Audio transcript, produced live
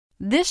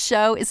This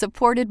show is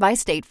supported by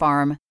State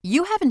Farm.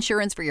 You have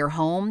insurance for your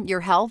home, your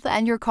health,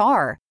 and your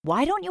car.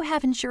 Why don't you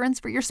have insurance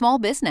for your small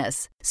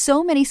business?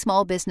 So many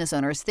small business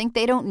owners think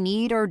they don't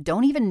need or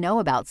don't even know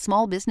about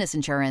small business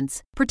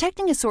insurance.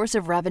 Protecting a source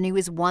of revenue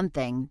is one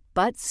thing,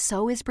 but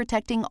so is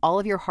protecting all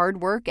of your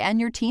hard work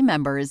and your team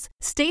members.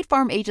 State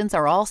Farm agents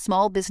are all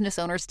small business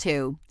owners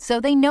too,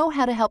 so they know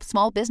how to help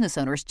small business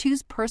owners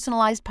choose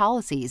personalized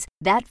policies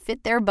that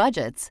fit their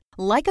budgets.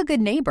 Like a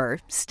good neighbor,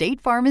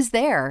 State Farm is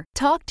there.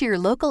 Talk to your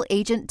local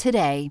agent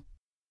today.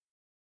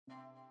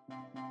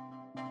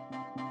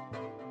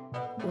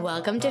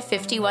 Welcome to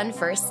 51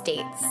 First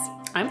Dates.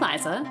 I'm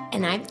Liza.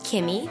 And I'm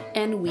Kimmy.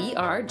 And we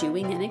are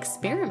doing an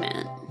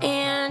experiment.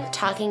 And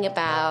talking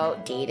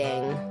about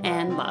dating.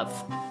 And love.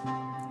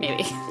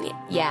 Maybe.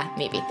 Yeah,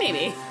 maybe.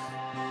 Maybe.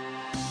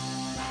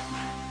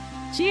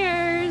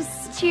 Cheers!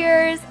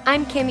 Cheers!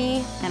 I'm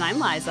Kimmy. And I'm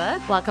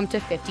Liza. Welcome to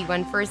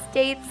 51 First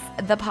Dates,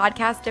 the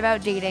podcast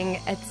about dating,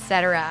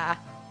 etc.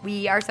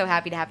 We are so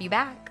happy to have you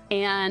back.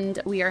 And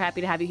we are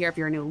happy to have you here if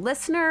you're a new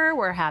listener.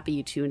 We're happy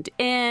you tuned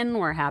in.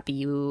 We're happy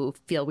you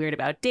feel weird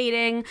about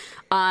dating.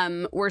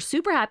 We're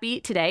super happy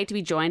today to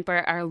be joined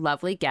by our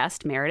lovely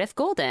guest, Meredith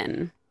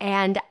Golden.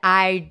 And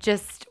I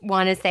just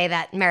want to say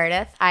that,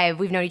 Meredith,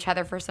 we've known each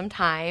other for some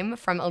time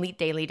from Elite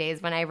Daily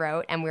days when I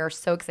wrote, and we are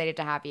so excited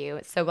to have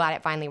you. So glad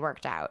it finally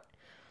worked out.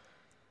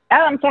 Oh,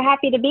 I'm so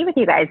happy to be with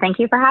you guys. Thank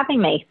you for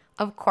having me.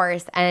 Of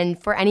course.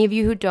 And for any of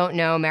you who don't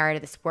know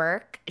Meredith's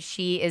work,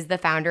 she is the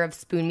founder of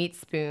Spoon Meets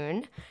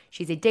Spoon.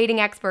 She's a dating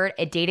expert,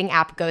 a dating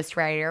app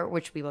ghostwriter,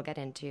 which we will get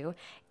into,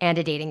 and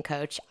a dating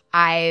coach.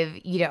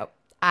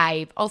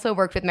 I've also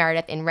worked with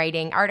Meredith in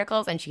writing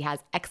articles, and she has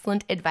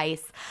excellent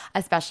advice,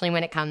 especially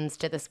when it comes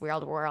to this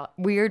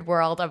weird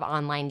world of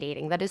online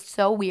dating. That is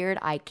so weird,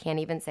 I can't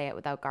even say it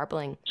without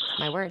garbling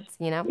my words,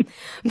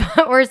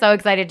 But we're so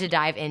excited to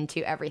dive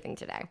into everything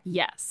today.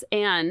 Yes,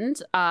 and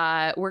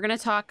we're going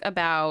to talk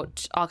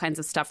about all kinds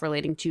of stuff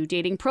relating to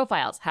dating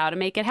profiles, how to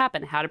make it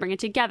happen, how to bring it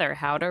together,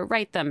 how to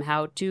write them,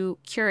 how to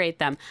curate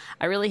them.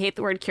 I really hate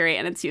the word curate,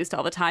 and it's used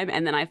all the time,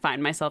 and then I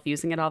find myself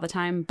using it all the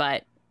time,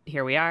 but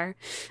here we are.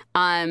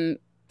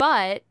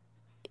 But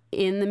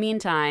in the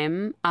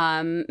meantime,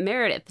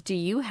 Meredith,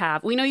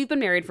 we know you've been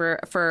married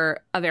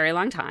for a very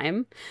long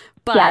time,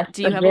 but yes,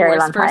 do you have a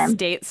worst first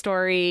date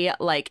story,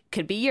 like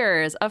could be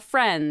yours, of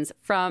friends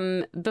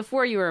from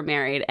before you were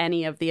married,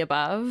 any of the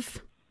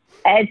above?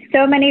 It's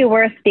so many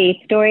worst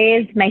date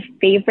stories. My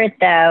favorite,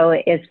 though,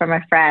 is from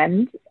a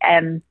friend,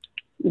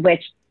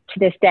 which to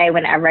this day,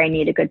 whenever I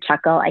need a good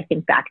chuckle, I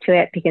think back to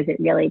it because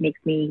it really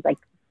makes me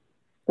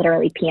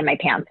literally pee in my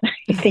pants when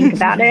I think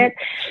about it.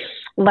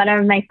 One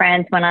of my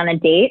friends went on a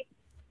date,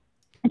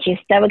 and she was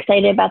so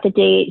excited about the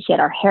date. She had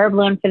her hair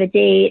blown for the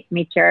date,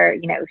 made sure,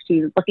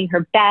 she was looking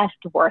her best,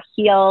 wore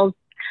heels,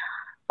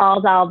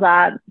 all dolled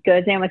up,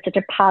 goes in with such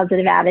a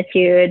positive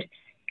attitude,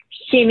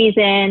 shimmies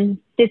in,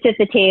 sits at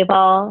the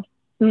table,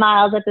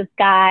 smiles at this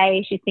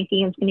guy. She's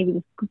thinking it's going to be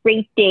this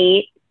great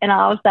date. And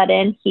all of a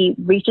sudden, he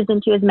reaches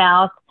into his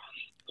mouth.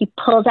 He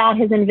pulls out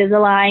his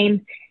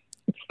Invisalign.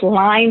 It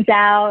slimes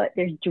out.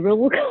 There's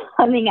drool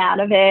coming out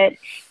of it.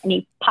 And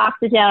he pops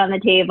it down on the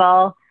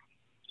table.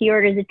 He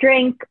orders a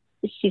drink.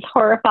 She's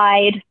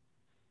horrified.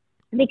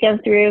 They go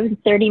through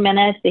 30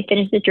 minutes. They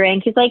finish the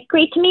drink. He's like,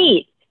 great to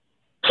meet.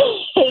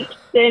 Takes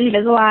the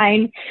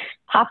Invisalign,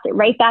 pops it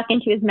right back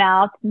into his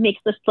mouth,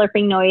 makes the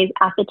slurping noise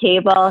at the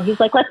table. He's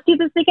like, let's do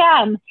this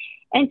again.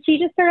 And she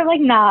just sort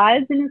of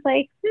nods and is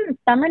like,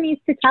 someone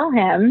needs to tell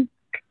him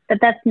that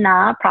that's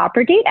not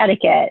proper date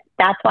etiquette.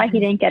 That's why he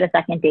didn't get a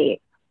second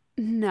date.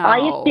 No. All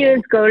you have to do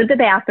is go to the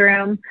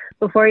bathroom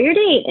before your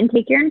date and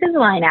take your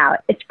Invisalign out.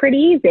 It's pretty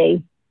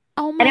easy.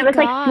 Oh my God. And it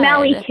was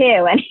smelly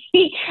too.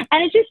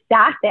 And it just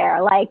sat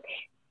there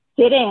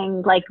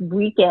sitting,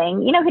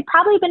 reeking. He'd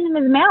probably been in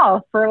his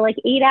mouth for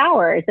 8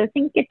 hours. Those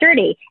things get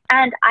dirty.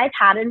 And I've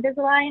had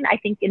Invisalign. I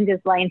think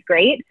Invisalign's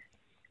great.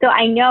 So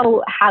I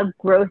know how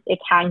gross it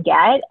can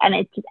get.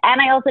 And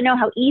I also know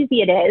how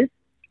easy it is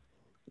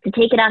to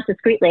take it out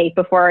discreetly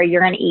before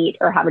you're going to eat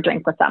or have a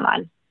drink with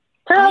someone.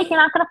 So you're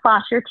not going to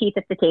floss your teeth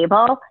at the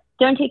table.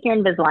 Don't take your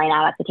Invisalign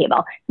out at the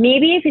table.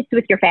 Maybe if it's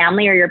with your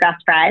family or your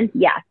best friend,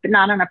 yes, but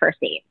not on a first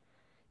date.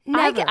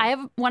 Never. I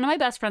have one of my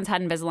best friends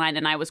had Invisalign,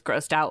 and I was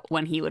grossed out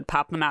when he would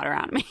pop them out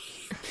around me.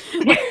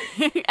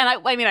 And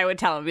I would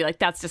tell him, be like,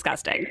 that's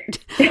disgusting.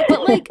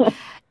 But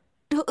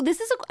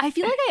I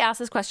feel like I ask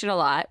this question a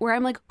lot where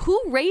I'm like, who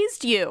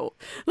raised you?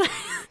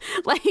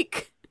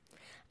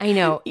 I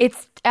know.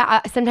 It's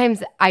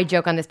sometimes I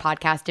joke on this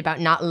podcast about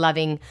not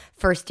loving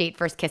first date,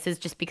 first kisses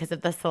just because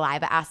of the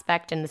saliva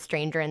aspect and the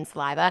stranger and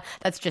saliva.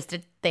 That's just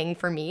a thing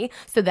for me.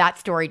 So that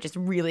story just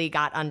really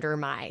got under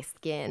my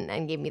skin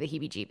and gave me the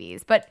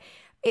heebie-jeebies. But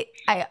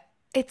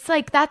it's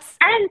that's...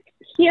 And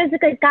he was a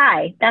good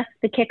guy. That's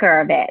the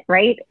kicker of it,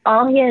 right?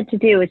 All he had to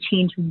do was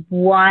change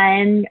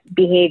one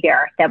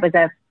behavior that was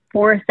a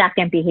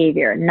 4-second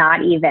behavior,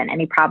 not even, and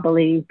he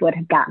probably would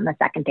have gotten the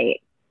second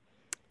date.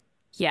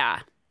 Yeah.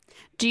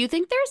 Do you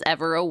think there's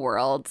ever a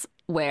world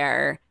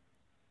where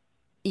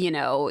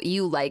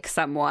you like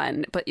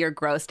someone, but you're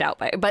grossed out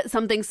by it. But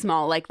something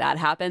small like that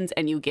happens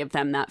and you give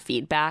them that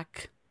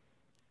feedback.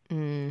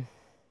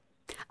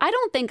 I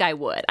don't think I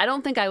would. I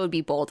don't think I would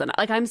be bold enough.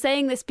 Like, I'm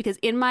saying this because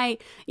in my,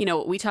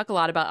 we talk a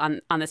lot about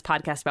on this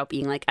podcast about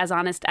being like as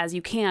honest as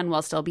you can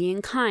while still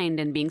being kind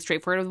and being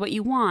straightforward with what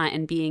you want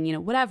and being,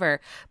 whatever.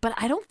 But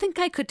I don't think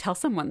I could tell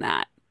someone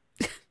that.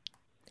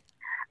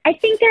 I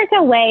think there's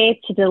a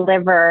way to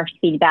deliver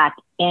feedback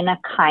in a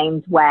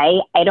kind way.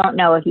 I don't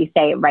know if you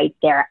say it right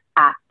there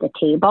at the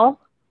table.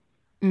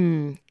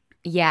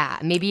 Yeah,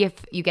 maybe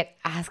if you get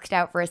asked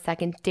out for a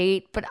second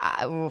date, but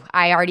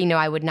I already know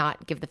I would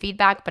not give the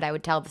feedback, but I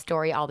would tell the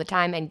story all the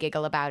time and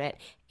giggle about it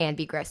and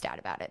be grossed out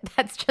about it.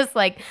 That's just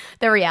like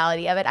the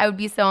reality of it. I would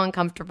be so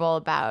uncomfortable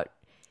about,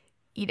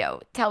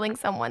 telling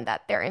someone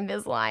that their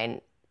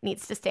Invisalign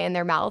needs to stay in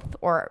their mouth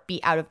or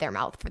be out of their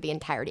mouth for the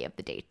entirety of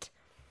the date.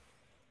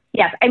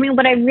 Yes. I mean,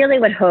 what I really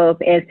would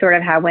hope is sort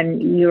of how when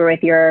you were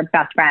with your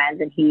best friend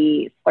and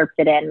he slurped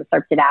it in,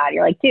 slurped it out,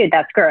 you're like, dude,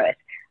 that's gross.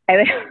 I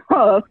would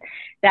hope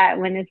that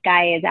when this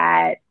guy is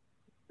at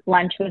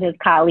lunch with his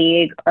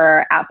colleague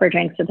or out for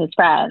drinks with his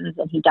friends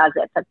and he does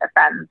it, that the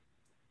friends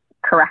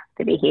correct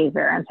the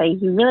behavior and say,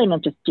 you really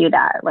need to just do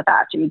that with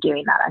us or you're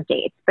doing that on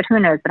dates. But who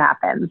knows what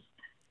happens?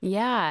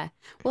 Yeah.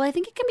 Well, I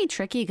think it can be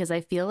tricky because I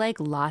feel like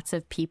lots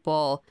of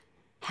people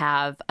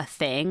have a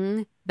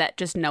thing that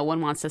just no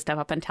one wants to step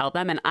up and tell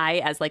them. And I,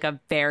 as like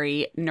a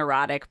very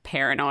neurotic,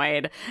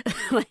 paranoid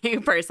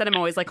person, I'm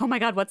always like, oh my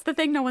God, what's the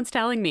thing no one's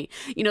telling me?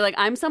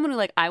 I'm someone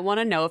who I want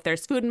to know if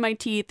there's food in my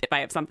teeth, if I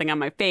have something on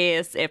my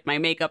face, if my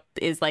makeup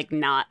is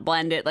not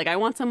blended. I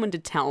want someone to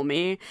tell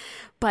me.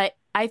 But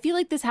I feel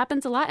like this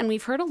happens a lot. And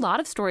we've heard a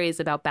lot of stories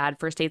about bad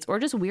first dates or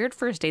just weird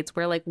first dates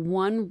where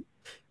one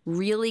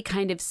really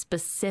kind of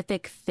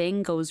specific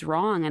thing goes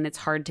wrong and it's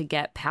hard to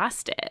get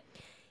past it.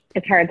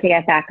 It's hard to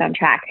get back on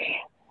track.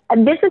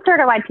 And this is sort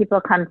of why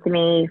people come to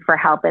me for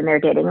help in their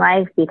dating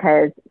life,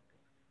 because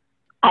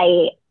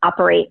I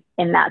operate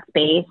in that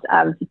space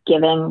of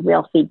giving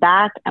real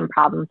feedback and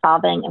problem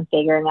solving and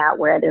figuring out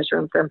where there's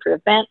room for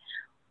improvement.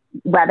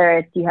 Whether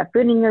it's you have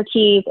food in your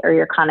teeth or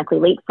you're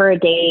chronically late for a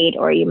date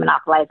or you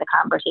monopolize a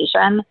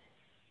conversation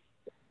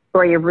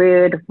or you're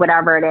rude,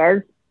 whatever it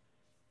is,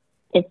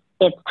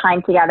 it's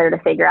time together to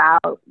figure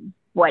out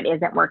what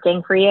isn't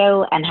working for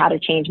you and how to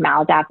change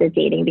maladaptive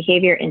dating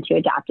behavior into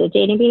adaptive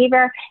dating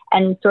behavior.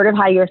 And sort of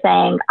how you're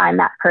saying, I'm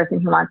that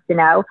person who wants to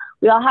know.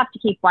 We all have to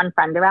keep one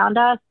friend around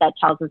us that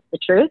tells us the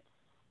truth.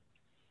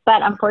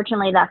 But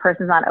unfortunately, that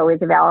person's not always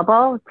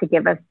available to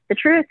give us the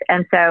truth.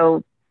 And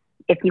so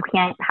if you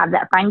can't have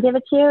that friend give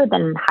it to you,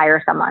 then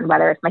hire someone,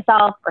 whether it's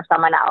myself or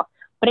someone else.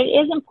 But it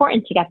is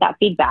important to get that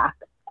feedback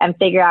and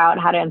figure out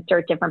how to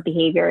insert different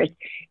behaviors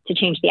to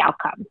change the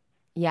outcome.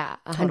 Yeah,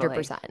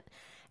 100%.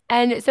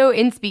 And so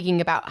in speaking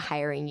about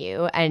hiring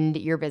you and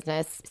your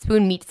business,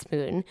 Spoon Meets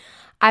Spoon,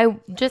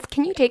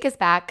 can you take us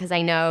back? Because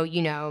I know,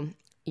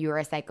 you were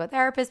a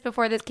psychotherapist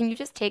before this. Can you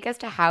just take us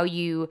to how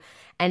you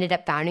ended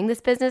up founding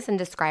this business and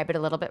describe it a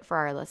little bit for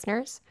our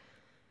listeners?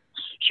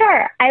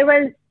 Sure. I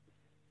was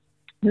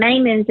many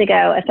moons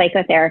ago a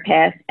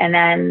psychotherapist, and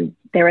then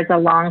there was a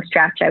long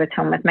stretch I was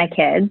home with my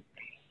kids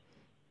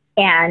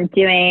and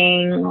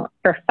doing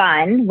for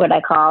fun what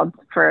I called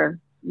for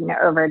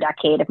over a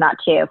decade, if not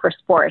two, for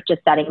sport,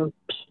 just setting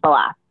people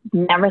up.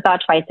 Never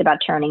thought twice about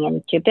turning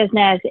into a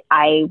business.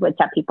 I would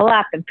set people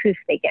up and poof,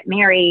 they get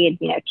married,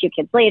 2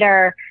 kids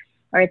later.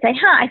 Or I'd say,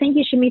 I think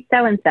you should meet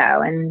so-and-so.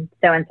 And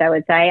so-and-so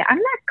would say, I'm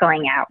not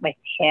going out with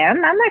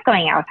him. I'm not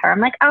going out with her.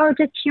 I'm like, oh,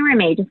 just humor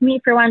me. Just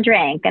meet for one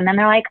drink. And then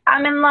they're like,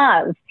 I'm in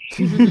love.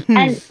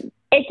 And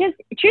it just,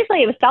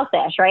 truthfully, it was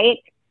selfish, right?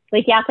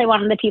 Yes, I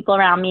wanted the people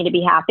around me to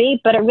be happy,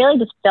 but it really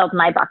just filled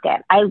my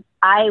bucket.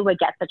 I would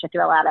get such a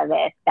thrill out of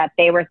it that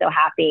they were so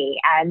happy.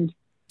 And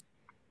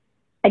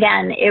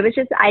again, it was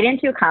just, I didn't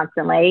do it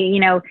constantly.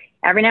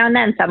 Every now and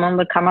then someone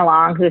would come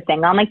along who's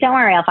single. I'm like, don't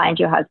worry, I'll find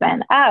you a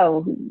husband.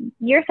 Oh,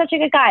 you're such a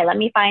good guy. Let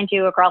me find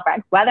you a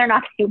girlfriend. Whether or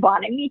not you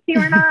wanted me to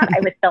or not, I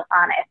was still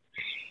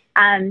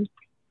honest.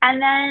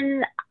 And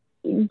then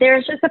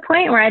there's just a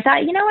point where I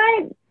thought, you know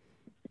what,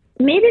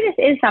 maybe this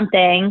is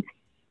something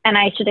and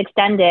I should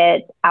extend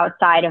it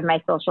outside of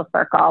my social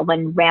circle.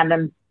 When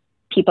random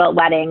people at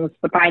weddings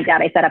would find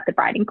out I set up the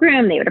bride and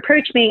groom, they would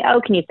approach me. Oh,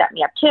 can you set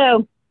me up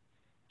too?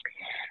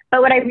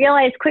 But what I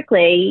realized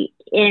quickly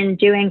in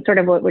doing sort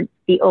of what would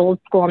be old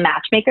school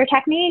matchmaker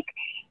technique,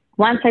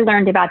 once I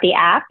learned about the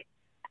app,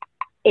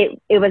 it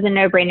was a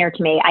no-brainer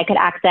to me. I could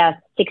access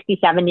 60,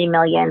 70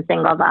 million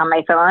singles on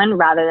my phone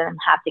rather than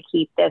have to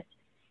keep this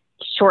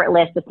short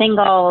list of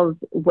singles,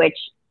 which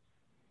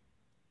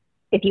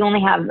if you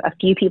only have a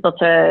few people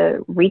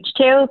to reach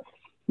to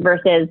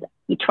versus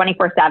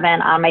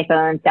 24/7 on my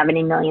phone,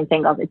 70 million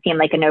singles, it seemed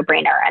like a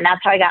no-brainer. And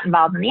that's how I got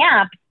involved in the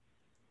app.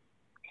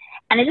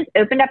 And it just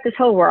opened up this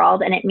whole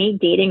world and it made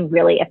dating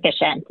really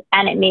efficient.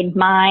 And it made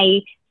my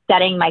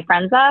setting my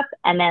friends up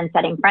and then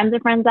setting friends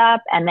of friends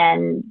up and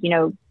then,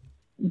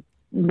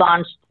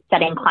 launched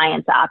setting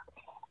clients up.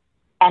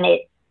 And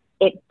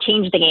it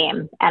changed the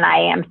game. And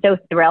I am so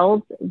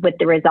thrilled with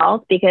the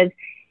results because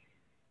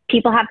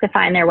people have to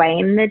find their way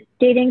in the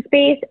dating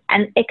space,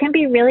 and it can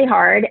be really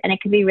hard, and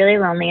it can be really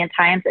lonely at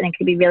times, and it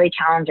can be really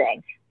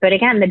challenging. But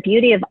again, the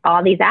beauty of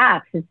all these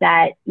apps is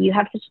that you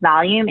have such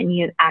volume and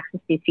you have access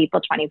to these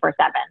people 24/7.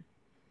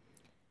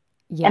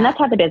 Yeah. And that's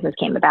how the business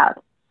came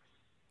about.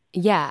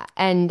 Yeah.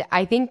 And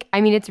I think,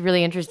 I mean, it's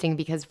really interesting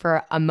because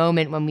for a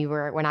moment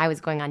when I was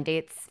going on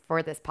dates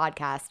for this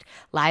podcast,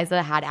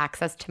 Liza had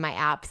access to my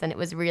apps, and it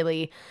was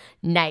really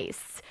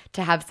nice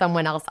to have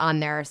someone else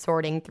on there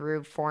sorting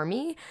through for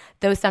me,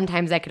 though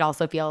sometimes I could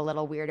also feel a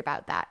little weird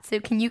about that. So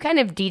can you kind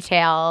of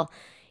detail,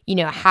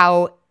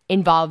 how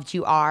involved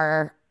you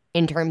are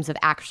in terms of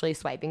actually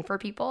swiping for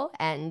people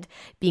and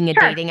being a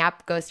dating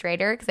app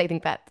ghostwriter? Because I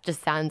think that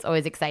just sounds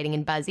always exciting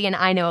and buzzy. And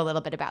I know a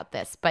little bit about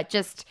this, but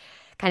just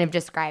kind of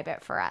describe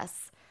it for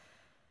us.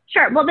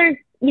 Sure. Well, there's,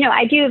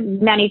 I do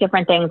many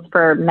different things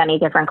for many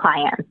different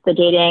clients. The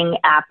dating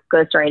app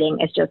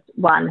ghostwriting is just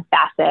one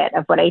facet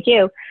of what I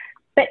do.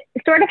 But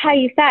sort of how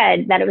you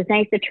said that it was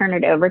nice to turn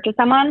it over to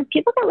someone,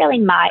 people get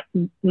really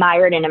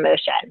mired in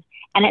emotion.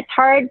 And it's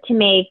hard to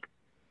make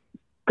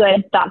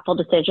good, thoughtful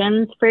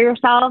decisions for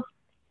yourself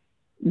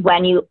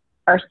when you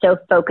are so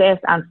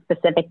focused on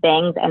specific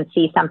things and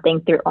see something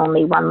through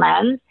only one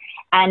lens.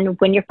 And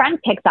when your friend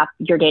picks up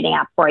your dating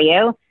app for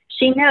you,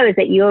 she knows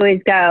that you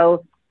always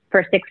go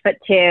for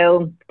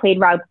 6'2", played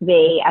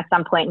rugby at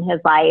some point in his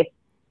life,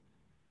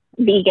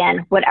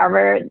 vegan,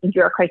 whatever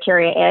your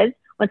criteria is.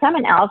 When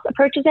someone else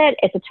approaches it,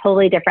 it's a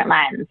totally different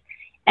lens.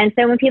 And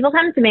so when people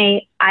come to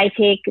me, I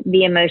take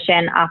the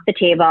emotion off the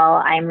table.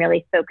 I'm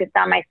really focused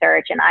on my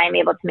search, and I am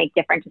able to make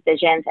different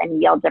decisions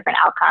and yield different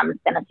outcomes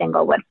than a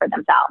single would for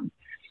themselves.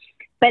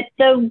 But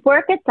the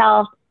work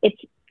itself,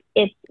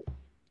 it's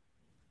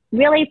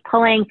really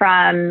pulling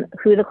from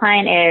who the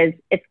client is.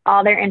 It's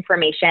all their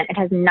information. It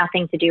has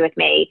nothing to do with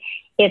me.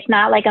 It's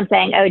not like I'm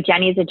saying, oh,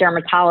 Jenny's a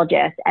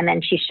dermatologist, and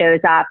then she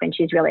shows up and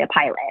she's really a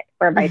pilot,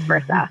 or vice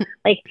versa.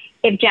 Like,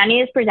 if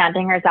Jenny is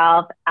presenting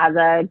herself as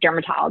a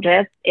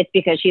dermatologist, it's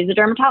because she's a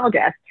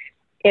dermatologist.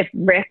 If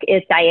Rick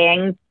is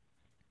saying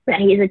that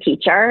he's a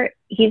teacher,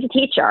 he's a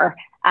teacher.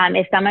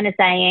 If someone is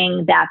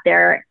saying that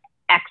they're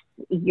X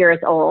years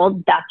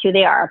old, that's who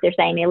they are. If they're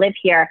saying they live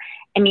here.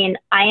 I mean,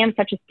 I am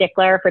such a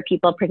stickler for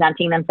people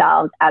presenting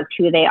themselves as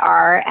who they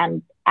are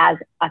and as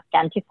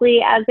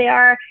authentically as they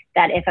are,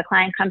 that if a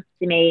client comes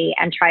to me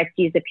and tries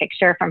to use a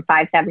picture from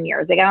 5-7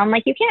 years ago, I'm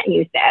like, you can't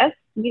use this.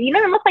 You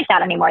don't look like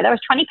that anymore. That was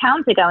 20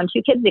 pounds ago and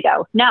 2 kids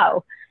ago.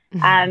 No.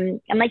 I'm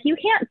like, you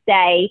can't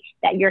say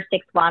that you're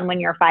 6'1" when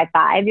you're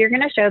 5'5". You're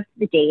going to show up to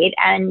the date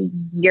and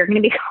you're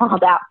going to be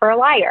called out for a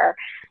liar.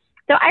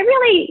 So I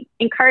really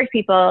encourage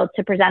people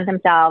to present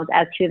themselves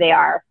as who they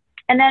are.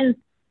 And then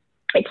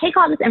I take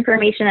all this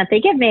information that they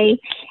give me,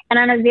 and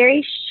on a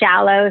very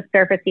shallow,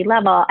 surfacey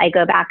level, I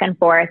go back and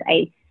forth.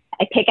 I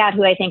pick out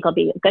who I think will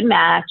be a good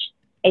match.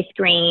 I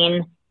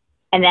screen,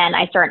 and then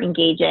I start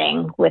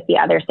engaging with the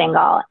other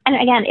single.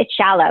 And again, it's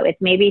shallow.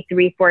 It's maybe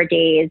 3-4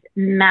 days,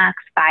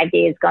 max 5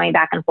 days going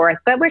back and forth.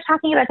 But we're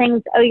talking about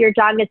things. Oh, your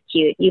dog is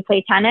cute. You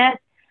play tennis.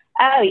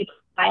 Oh, you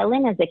play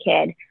violin as a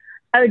kid.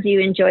 Oh, do you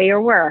enjoy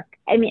your work?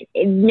 I mean,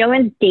 no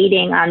one's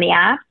dating on the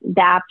apps. The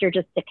apps are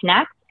just to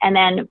connect. And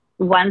then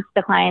once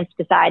the clients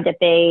decide that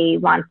they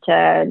want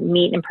to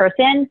meet in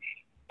person,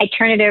 I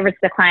turn it over to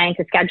the client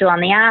to schedule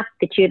on the app.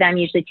 The two of them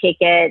usually take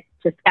it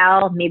to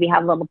Scal, maybe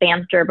have a little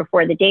banter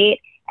before the date,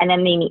 and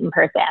then they meet in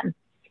person.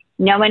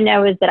 No one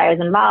knows that I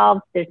was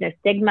involved. There's no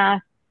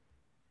stigma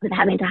with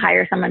having to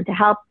hire someone to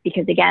help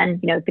because, again,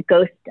 the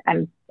ghost,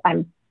 no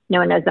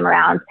one knows them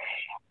around.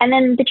 And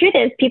then the truth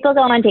is, people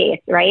go on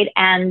dates, right?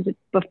 And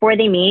before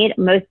they meet,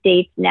 most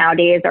dates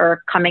nowadays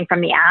are coming from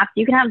the app.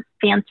 You can have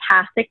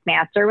fantastic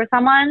banter with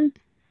someone,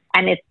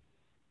 and it's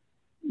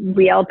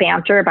real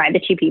banter by the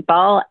two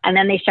people. And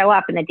then they show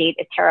up, and the date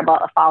is terrible.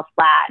 It falls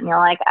flat. And you're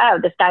like, oh,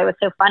 this guy was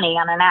so funny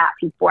on an app.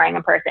 He's boring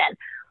in person.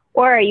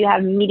 Or you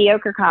have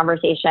mediocre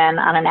conversation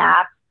on an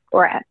app,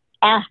 or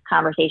a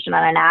conversation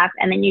on an app,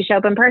 and then you show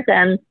up in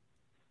person,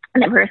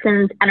 and the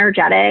person's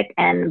energetic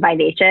and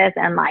vivacious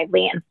and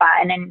lively and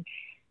fun, and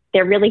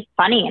they're really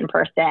funny in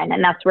person,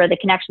 and that's where the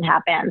connection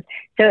happens.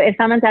 So if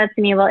someone says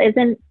to me, well,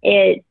 isn't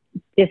it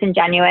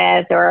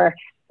disingenuous or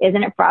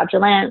isn't it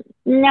fraudulent?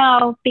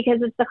 No,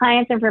 because it's the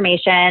client's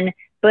information.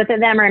 Both of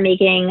them are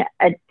making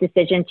a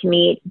decision to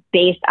meet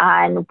based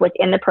on what's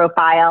in the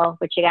profile,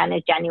 which again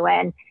is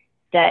genuine,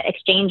 the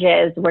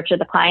exchanges, which are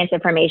the client's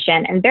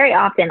information. And very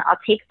often I'll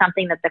take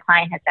something that the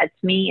client has said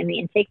to me in the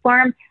intake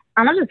form,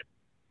 and I'll just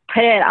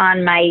put it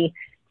on my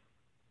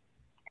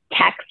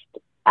text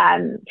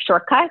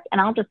shortcut,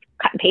 and I'll just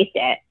cut and paste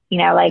it,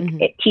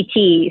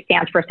 TT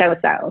stands for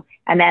so-so.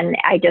 And then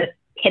I just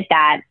hit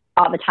that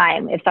all the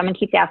time. If someone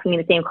keeps asking me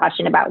the same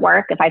question about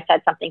work, if I've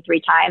said something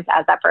 3 times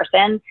as that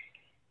person,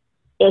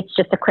 it's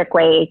just a quick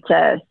way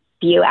to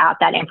spew out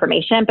that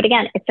information. But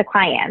again, it's a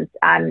client.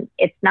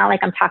 It's not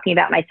like I'm talking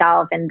about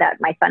myself and that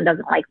my son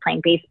doesn't like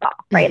playing baseball,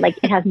 right? Like,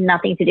 it has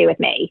nothing to do with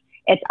me.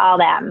 It's all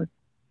them.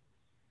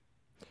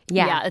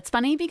 Yeah, it's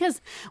funny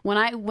because when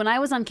I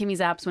was on Kimmy's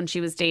apps when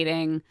she was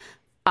dating,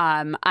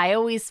 I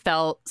always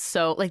felt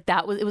so like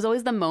it was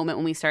always the moment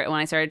when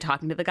I started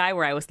talking to the guy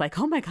where I was like,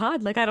 oh my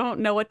God, like I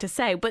don't know what to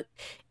say. But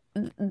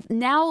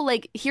now,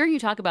 like, hearing you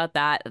talk about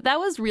that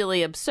was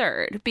really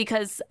absurd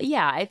because,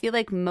 yeah, I feel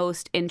like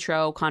most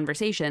intro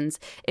conversations,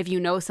 if you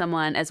know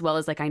someone as well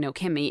as like I know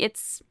Kimmy,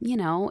 it's, you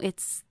know,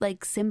 it's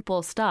like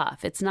simple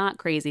stuff. It's not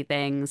crazy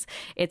things.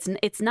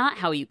 It's not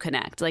how you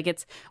connect. Like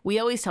we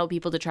always tell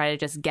people to try to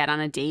just get on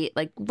a date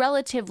like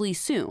relatively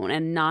soon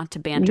and not to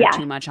banter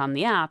too much on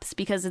the apps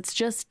because it's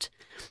just,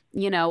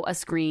 you know, a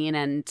screen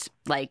and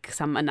like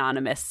some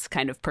anonymous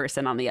kind of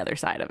person on the other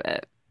side of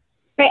it.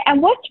 Right.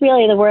 And what's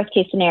really the worst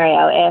case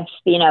scenario if,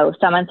 you know,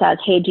 someone says,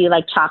 hey, do you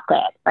like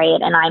chocolate?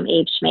 Right. And I'm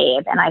Abe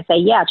Schmabe. And I say,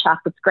 yeah,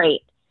 chocolate's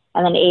great.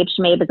 And then Abe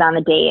Schmabe is on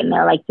the date and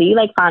they're like, do you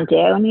like fondue?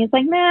 And he's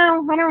like,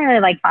 no, I don't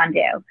really like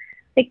fondue.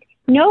 Like,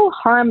 no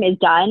harm is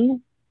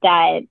done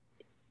that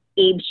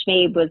Abe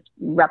Schmabe was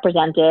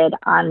represented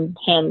on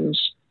Hinge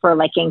for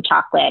liking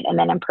chocolate. And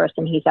then in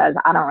person, he says,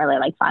 I don't really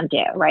like fondue.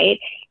 Right.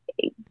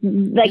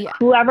 Like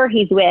whoever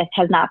he's with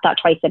has not thought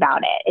twice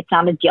about it. It's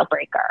not a deal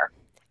breaker.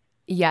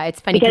 Yeah, it's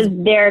funny because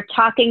they're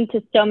talking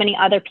to so many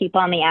other people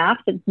on the app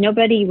that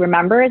nobody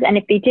remembers. And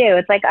if they do,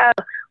 it's like,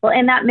 oh, well,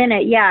 in that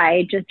minute, yeah,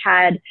 I just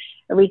had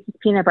a Reese's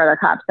peanut butter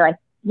cup. So in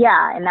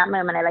that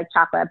moment, I like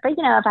chocolate. But,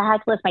 you know, if I had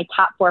to list my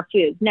top 4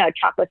 foods, no,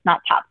 chocolate's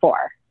not top 4.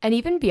 And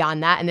even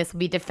beyond that, and this will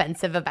be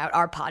defensive about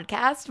our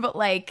podcast, but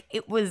like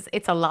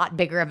it's a lot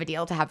bigger of a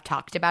deal to have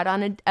talked about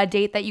on a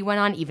date that you went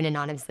on, even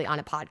anonymously on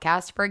a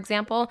podcast, for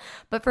example.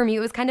 But for me, it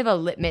was kind of a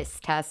litmus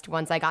test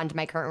once I got into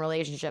my current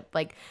relationship.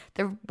 Like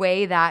the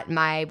way that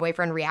my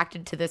boyfriend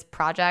reacted to this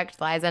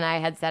project Liza and I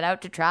had set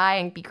out to try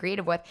and be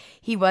creative with,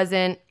 he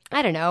wasn't,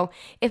 I don't know,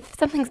 if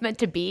something's meant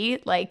to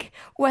be, like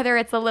whether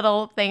it's a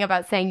little thing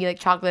about saying you like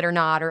chocolate or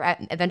not, or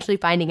eventually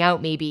finding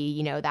out maybe,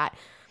 you know, that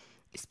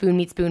Spoon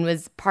Meets Spoon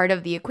was part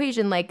of the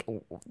equation. Like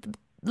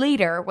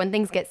later, when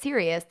things get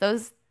serious,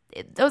 those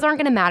aren't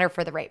going to matter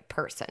for the right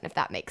person, if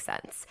that makes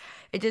sense.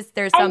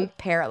 There's some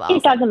parallels.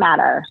 It doesn't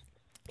matter.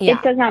 Yeah.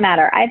 It does not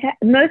matter.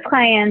 Most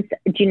clients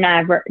do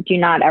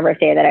not ever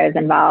say that I was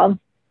involved,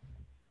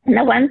 and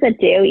the ones that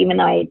do, even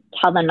though I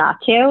tell them not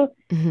to,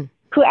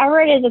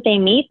 whoever it is that they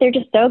meet, they're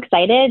just so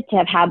excited to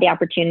have had the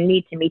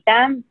opportunity to meet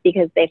them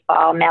because they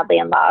fall madly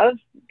in love.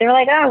 They're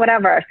like, oh,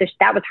 whatever. So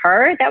that was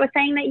her that was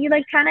saying that you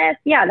like tennis?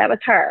 Yeah, that was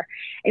her.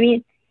 I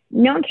mean,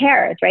 no one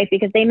cares, right?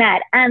 Because they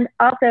met. And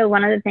also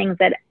one of the things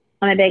that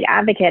I'm a big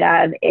advocate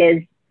of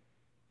is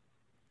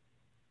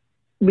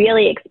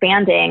really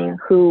expanding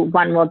who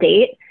one will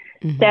date.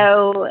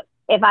 So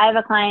if I have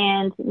a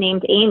client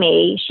named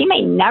Amy, she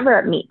may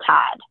never meet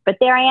Todd, but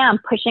there I am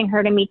pushing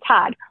her to meet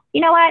Todd.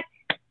 You know what?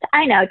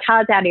 I know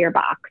Todd's out of your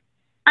box.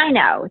 I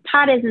know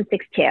Todd isn't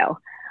 6'2".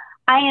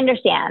 I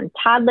understand.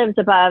 Todd lives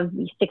above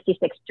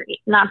 66th Street.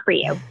 Not for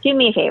you. Do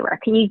me a favor.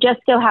 Can you just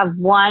go have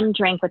one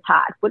drink with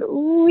Todd? Would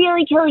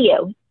really kill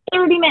you.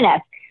 30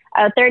 minutes.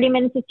 30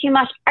 minutes is too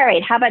much. All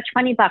right. How about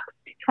 $20,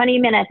 20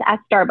 minutes at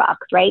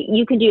Starbucks, right?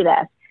 You can do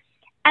this.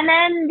 And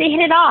then they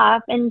hit it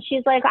off and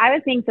she's like, I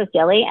was being so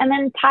silly. And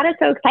then Todd is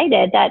so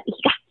excited that he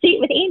got to date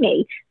with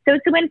Amy. So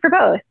it's a win for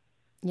both.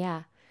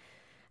 Yeah.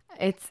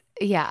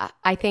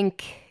 I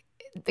think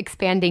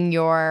expanding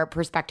your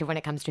perspective when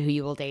it comes to who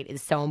you will date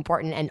is so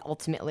important. And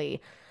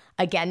ultimately,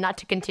 again, not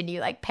to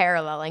continue like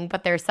paralleling,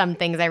 but there's some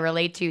things I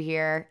relate to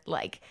here.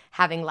 Like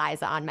having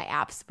Liza on my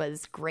apps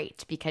was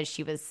great because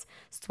she was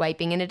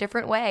swiping in a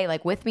different way,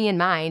 like with me in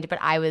mind. But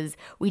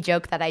we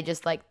joke that I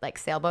just like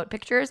sailboat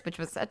pictures, which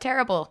was a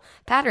terrible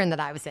pattern that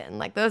I was in.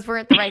 Like those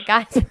weren't the right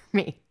guys for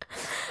me.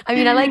 I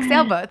mean, I like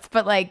sailboats,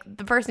 but like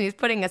the person who's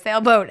putting a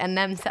sailboat and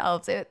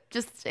themselves,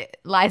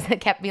 Liza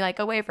kept me like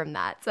away from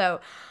that.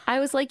 So I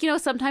was like, you know,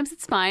 sometimes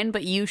it's fine,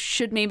 but you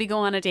should maybe go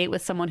on a date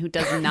with someone who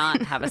does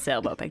not have a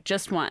sailboat pic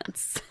just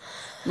once.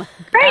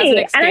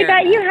 Right. And I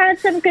thought you had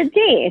some good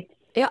dates.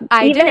 Yeah,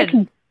 I Even did.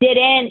 if he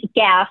didn't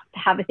gasp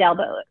have a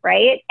sailboat,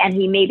 right? And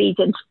he maybe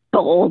did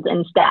bold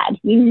instead.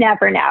 You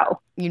never know.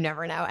 And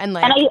and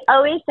I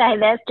always say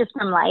this just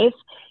from life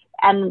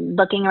and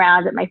looking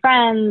around at my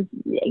friends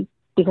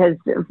because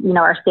of, you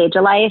know, our stage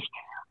of life.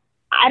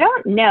 I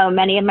don't know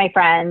many of my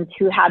friends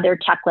who had their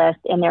checklist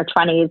in their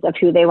 20s of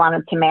who they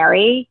wanted to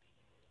marry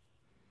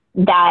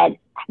that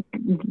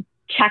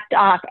checked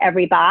off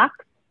every box.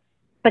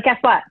 But guess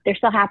what? They're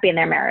still happy in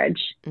their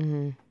marriage.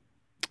 Mm-hmm.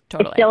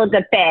 Totally. It's still a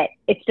good fit.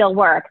 It still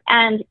works.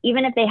 And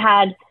even if they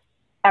had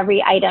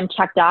every item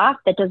checked off,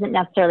 that doesn't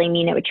necessarily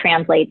mean it would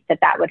translate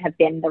that would have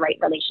been the right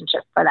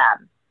relationship for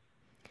them.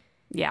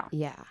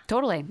 Yeah,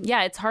 totally.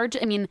 Yeah, it's hard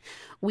to, I mean,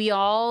 we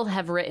all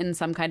have written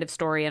some kind of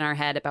story in our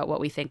head about what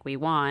we think we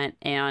want.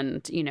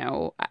 And, you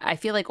know, I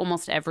feel like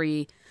almost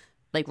every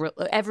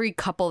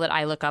couple that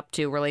I look up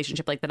to,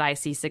 relationship like that I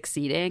see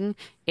succeeding,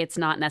 it's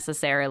not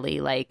necessarily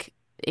like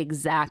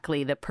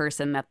exactly the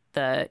person that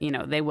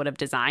they would have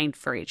designed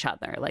for each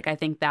other. Like, I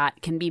think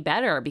that can be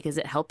better because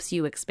it helps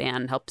you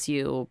expand, helps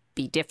you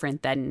be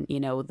different than, you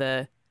know,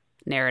 the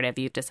narrative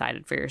you've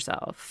decided for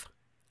yourself.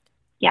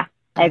 Yeah,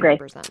 I agree.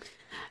 100%.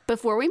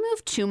 Before we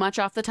move too much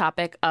off the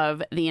topic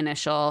of the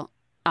initial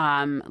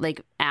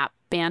app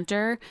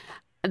banter.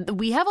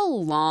 We have a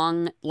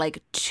long,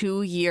 like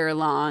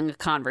 2-year-long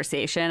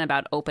conversation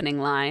about opening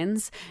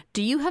lines.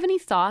 Do you have any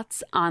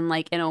thoughts on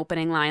like an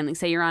opening line? Like,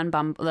 say you're on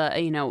Bumble,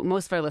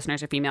 most of our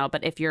listeners are female,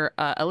 but if you're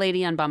a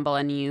lady on Bumble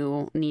and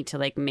you need to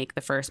like make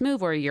the first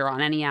move, or you're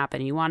on any app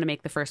and you want to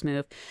make the first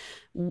move,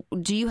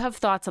 do you have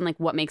thoughts on like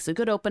what makes a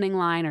good opening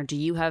line, or do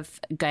you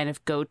have kind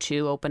of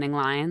go-to opening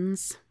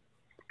lines?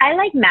 I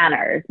like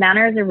manners.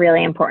 Manners are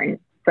really important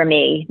for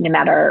me, no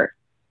matter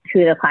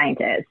who the client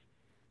is.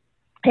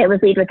 It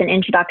would lead with an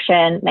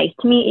introduction, nice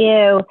to meet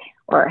you,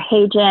 or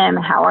hey, Jim,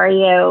 how are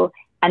you?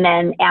 And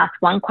then ask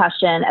one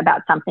question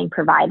about something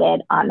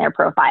provided on their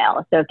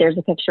profile. So if there's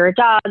a picture of a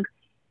dog,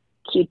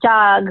 cute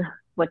dog,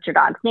 what's your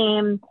dog's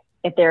name?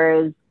 If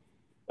there's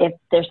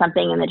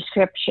something in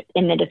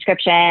the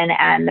description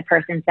and the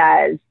person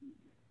says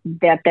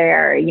that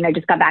they're,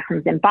 just got back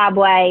from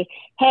Zimbabwe,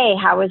 hey,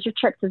 how was your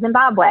trip to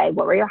Zimbabwe?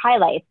 What were your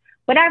highlights?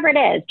 Whatever it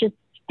is, just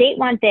state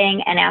one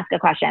thing and ask a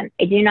question.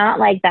 I do not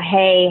like the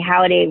hey,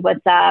 howdy,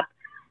 what's up,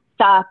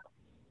 stuff.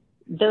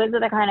 Those are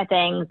the kind of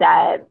things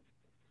that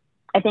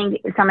I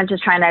think someone's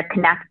just trying to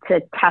connect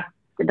to test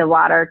the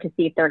water to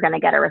see if they're going to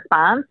get a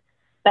response.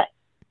 But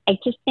I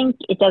just think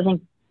it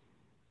doesn't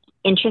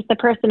interest the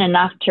person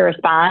enough to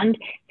respond.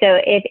 So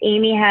if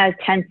Amy has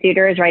 10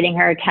 suitors writing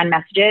her 10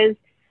 messages,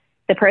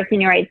 the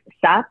person who writes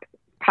sup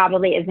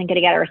probably isn't going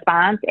to get a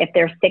response. If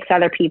there's 6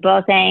 other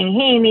people saying,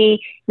 hey,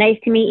 Amy, nice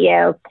to meet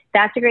you.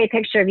 That's a great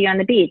picture of you on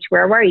the beach.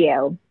 Where were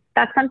you?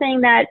 That's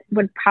something that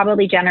would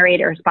probably generate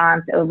a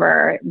response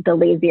over the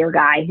lazier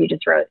guy who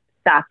just wrote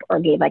sup or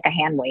gave like a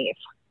hand wave.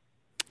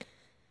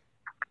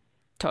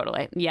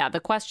 Totally. Yeah. The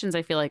questions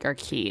I feel like are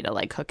key to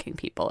like hooking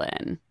people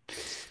in.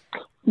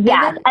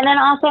 Yes. And then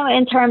also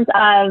in terms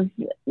of,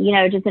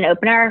 just an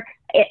opener,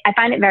 I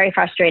find it very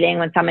frustrating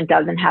when someone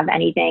doesn't have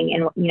anything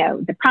in,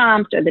 the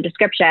prompt or the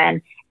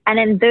description. And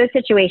in those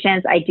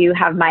situations, I do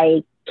have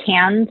my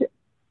canned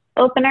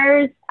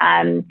openers.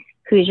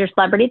 Who's your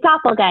celebrity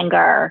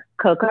doppelganger?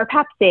 Coke or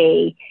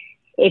Pepsi?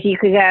 If you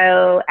could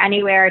go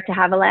anywhere to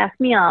have a last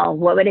meal,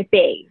 what would it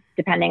be?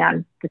 Depending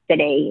on the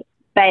city.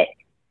 But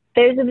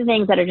those are the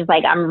things that are just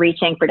like, I'm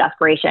reaching for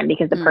desperation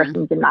because the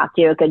person did not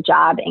do a good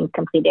job in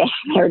completing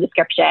their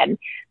description.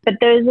 But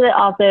those are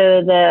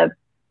also the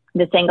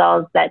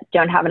singles that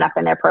don't have enough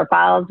in their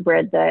profiles,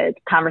 where the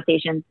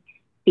conversations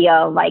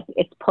feel like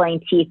it's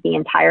pulling teeth the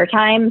entire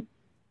time.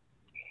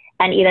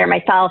 And either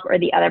myself or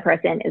the other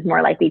person is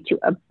more likely to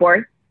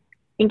abort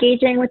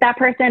engaging with that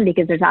person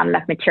because there's not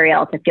enough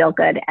material to feel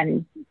good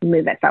and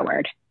move it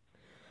forward.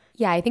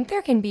 Yeah, I think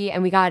there can be,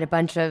 and we had a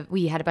bunch of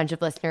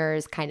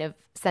listeners kind of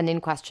send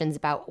in questions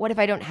about, what if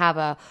I don't have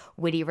a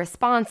witty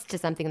response to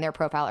something in their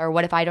profile, or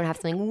what if I don't have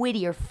something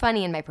witty or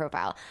funny in my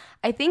profile?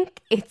 I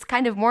think it's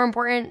kind of more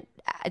important,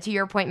 to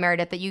your point,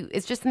 Meredith, that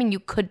it's just something you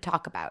could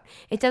talk about.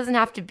 It doesn't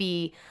have to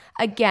be,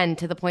 again,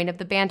 to the point of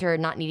the banter,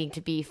 not needing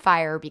to be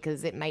fire,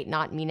 because it might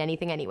not mean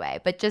anything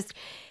anyway. But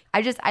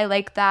I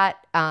like that.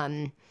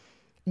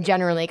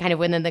 Generally kind of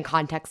within the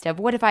context of,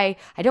 what if I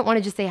don't want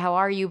to just say how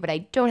are you, but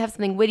I don't have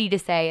something witty to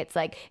say. It's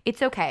like,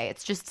 it's okay.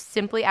 It's just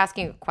simply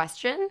asking a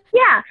question.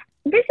 Yeah.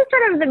 This is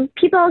sort of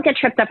people get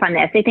tripped up on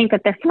this. They think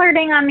that they're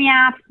flirting on the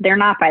app. They're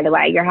not, by the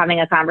way. You're having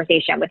a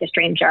conversation with a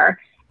stranger.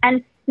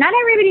 And not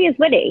everybody is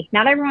witty.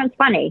 Not everyone's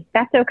funny.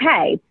 That's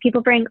okay. People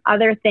bring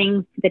other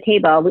things to the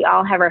table. We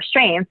all have our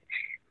strengths.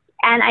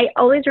 And I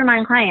always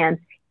remind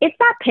clients, it's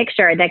that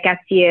picture that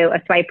gets you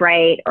a swipe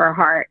right or a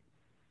heart.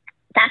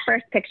 That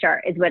first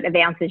picture is what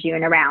advances you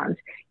in a round.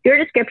 Your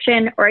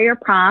description or your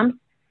prompts,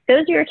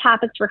 those are your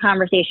topics for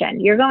conversation.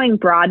 You're going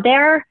broad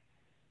there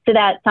so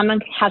that someone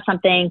has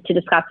something to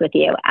discuss with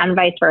you, and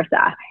vice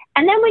versa.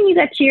 And then when you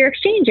get to your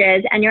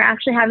exchanges and you're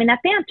actually having that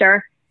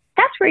banter,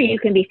 that's where you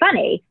can be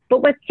funny.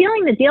 But what's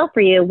sealing the deal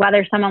for you,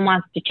 whether someone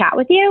wants to chat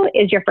with you,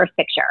 is your first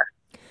picture.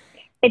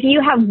 If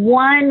you have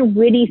one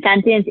witty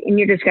sentence in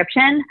your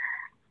description,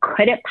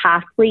 could it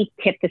possibly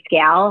tip the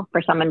scale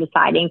for someone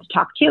deciding to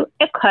talk to you?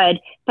 It could,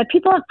 but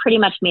people have pretty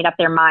much made up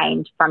their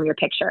mind from your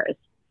pictures.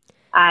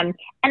 And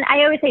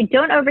I always say,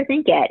 don't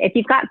overthink it. If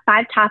you've got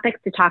 5 topics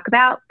to talk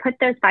about, put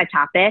those 5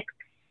 topics.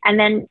 And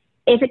then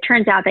if it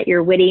turns out that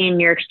you're witty in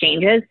your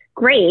exchanges,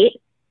 great.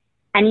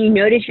 And you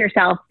notice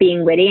yourself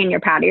being witty and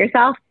you're proud of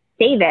yourself,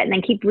 save it and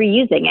then keep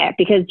reusing it,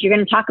 because you're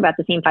going to talk about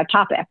the same 5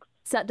 topics.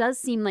 So it does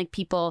seem like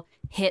people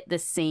hit the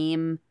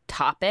same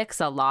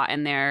topics a lot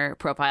in their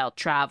profile.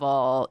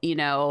 Travel,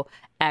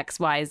 X,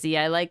 Y, Z.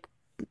 I like,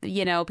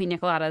 pina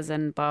coladas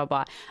and blah,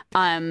 blah,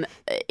 blah.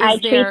 I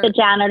treat the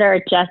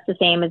janitor just the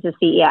same as the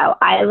CEO.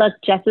 I look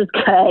just as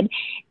good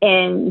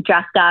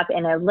dressed up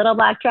in a little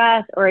black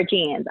dress or a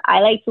jeans. I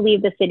like to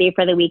leave the city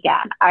for the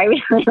weekend. I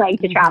really like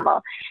to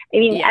travel. I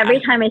mean, Every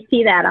time I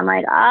see that, I'm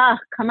like, oh,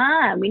 come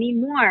on, we need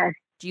more.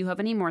 Do you have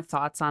any more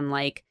thoughts on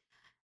like,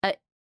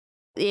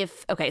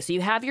 so you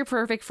have your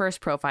perfect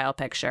first profile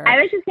picture. I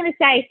was just going to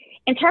say,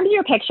 in terms of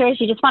your pictures,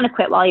 you just want to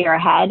quit while you're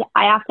ahead.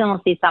 I often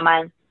will see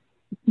someone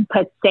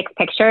put 6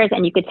 pictures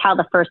and you could tell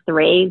the first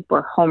 3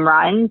 were home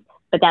runs,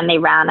 but then they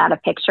ran out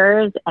of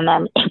pictures and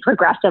then it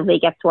progressively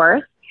gets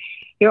worse.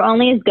 You're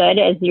only as good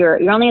as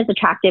you're only as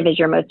attractive as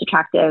your most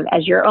attractive,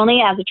 as you're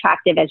only as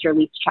attractive as your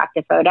least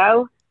attractive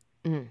photo.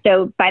 Mm.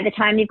 So by the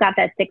time you've got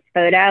that sixth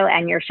photo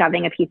and you're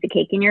shoving a piece of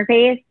cake in your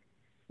face,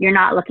 you're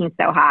not looking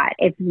so hot.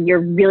 If you're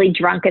really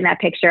drunk in that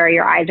picture,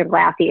 your eyes are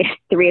glassy at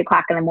 3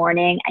 o'clock in the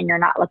morning and you're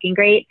not looking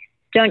great,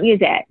 don't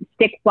use it.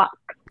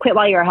 Quit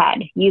while you're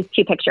ahead. Use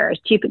 2 pictures.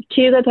 Two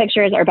good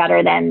pictures are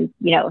better than,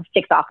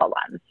 6 awful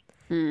ones.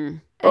 Mm.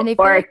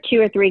 Or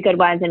 2 or 3 good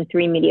ones and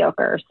 3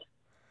 mediocres.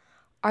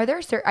 Are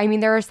there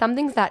there are some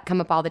things that come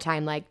up all the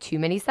time, like too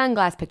many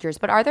sunglass pictures,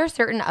 but are there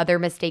certain other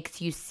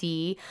mistakes you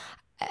see,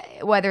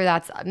 whether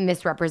that's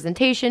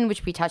misrepresentation,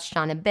 which we touched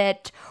on a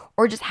bit,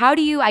 or just how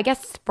do you, I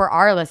guess for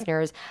our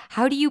listeners,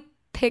 how do you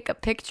pick a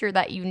picture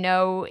that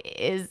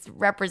is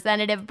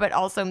representative but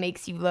also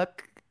makes you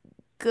look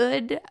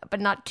good but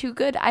not too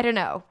good? I don't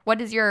know.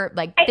 What is your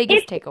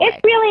biggest takeaway?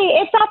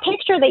 It's that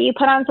picture that you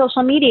put on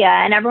social media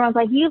and everyone's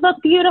like, you look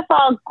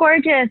beautiful,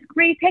 gorgeous,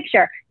 great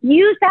picture.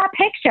 Use that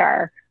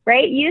picture,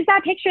 right? Use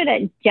that picture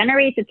that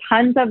generates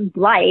tons of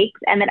likes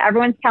and that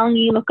everyone's telling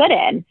you look good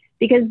in,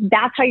 because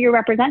that's how you're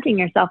representing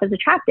yourself as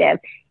attractive.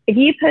 If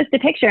you post a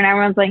picture and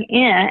everyone's like,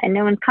 and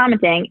no one's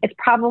commenting, it's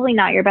probably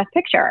not your best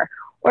picture.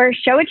 Or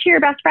show it to your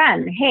best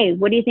friend. Hey,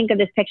 what do you think of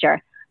this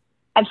picture?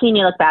 I've seen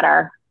you look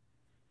better,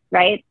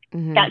 right?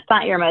 Mm-hmm. That's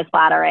not your most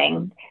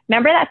flattering.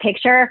 Remember that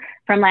picture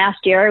from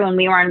last year when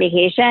we were on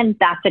vacation?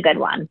 That's a good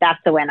one. That's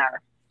the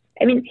winner.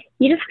 I mean,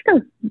 you just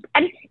have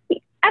to,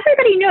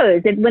 everybody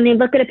knows that when they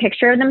look at a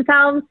picture of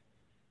themselves,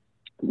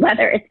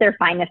 whether it's their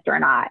finest or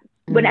not,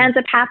 mm-hmm. what ends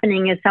up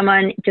happening is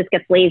someone just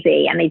gets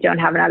lazy and they don't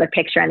have another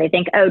picture and they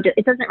think, oh,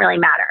 it doesn't really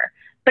matter.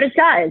 But it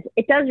does.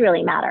 It does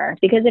really matter,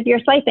 because if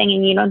you're swiping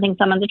and you don't think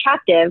someone's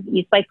attractive,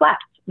 you swipe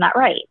left. Not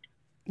right.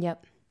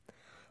 Yep.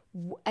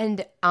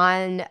 And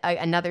on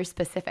another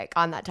specific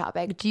on that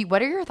topic,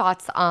 what are your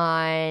thoughts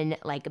on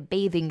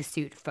bathing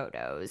suit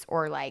photos,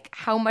 or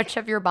how much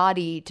of your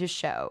body to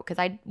show?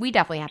 Because we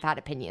definitely have had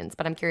opinions,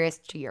 but I'm curious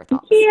to your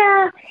thoughts.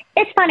 Yeah,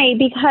 it's funny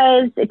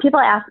because people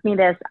ask me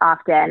this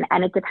often,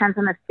 and it depends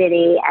on the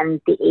city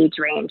and the age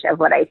range of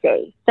what I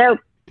see. So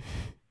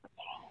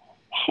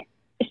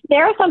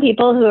there are some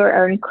people who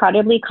are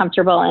incredibly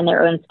comfortable in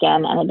their own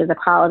skin, and it is a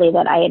quality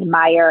that I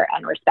admire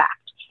and respect.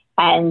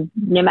 And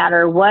no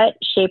matter what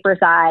shape or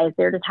size,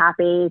 they're just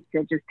happy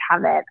to just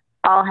have it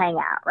all hang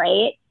out,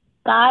 right?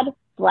 God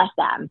bless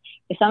them.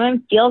 If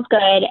someone feels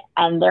good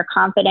and they're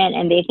confident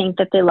and they think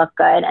that they look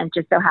good and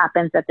just so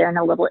happens that they're in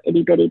a little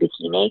itty bitty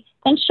bikini,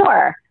 then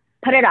sure,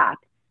 put it up.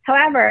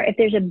 However, if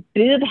there's a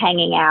boob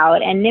hanging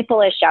out and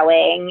nipple is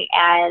showing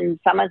and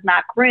someone's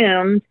not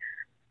groomed,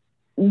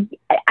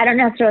 I don't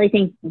necessarily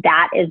think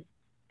that is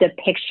the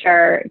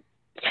picture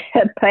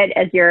to put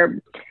as your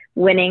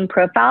winning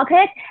profile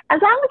pic,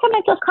 as long as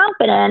someone feels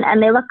confident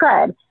and they look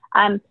good.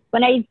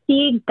 When I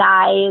see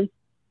guys,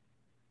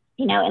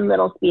 in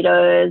little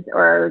Speedos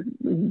or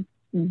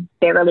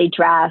barely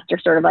dressed or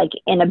sort of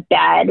in a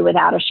bed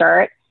without a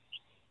shirt,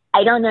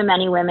 I don't know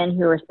many women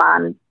who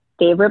respond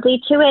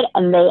favorably to it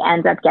and they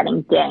end up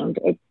getting dinged.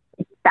 It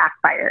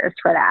backfires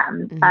for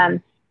them. Mm-hmm.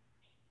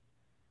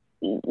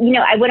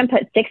 I wouldn't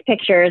put 6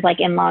 pictures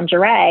in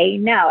lingerie.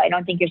 No, I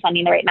don't think you're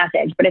sending the right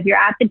message. But if you're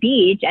at the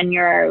beach and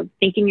you're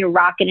thinking you're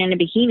rocking in a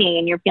bikini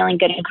and you're feeling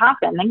good and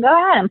confident, then go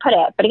ahead and put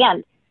it. But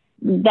again,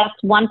 that's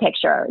one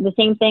picture. The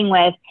same thing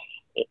with,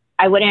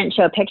 I wouldn't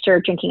show a picture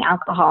of drinking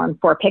alcohol in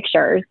 4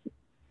 pictures.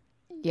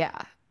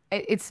 Yeah.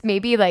 It's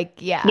maybe You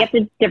have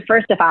to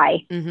diversify.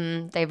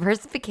 Mm-hmm.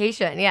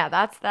 Diversification. Yeah,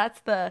 that's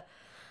the...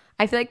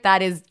 I feel like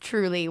that is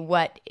truly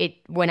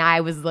when I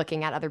was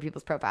looking at other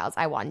people's profiles,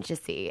 I wanted to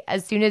see.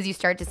 As soon as you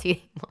start to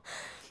see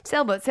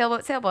sailboat,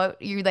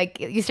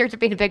 you start to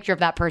paint a picture of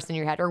that person in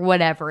your head or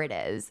whatever it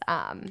is.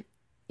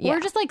 Or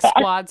just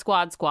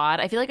squad.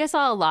 I feel like I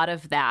saw a lot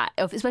of that,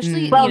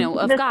 especially, of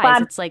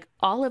guys. Squad. It's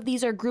all of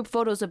these are group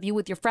photos of you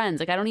with your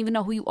friends. I don't even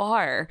know who you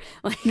are.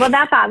 Well,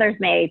 that bothers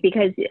me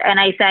because, and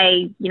I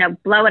say,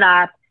 blow it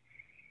up.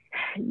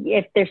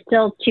 If there's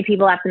still 2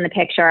 people left in the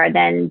picture,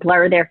 then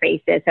blur their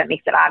faces so it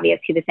makes it obvious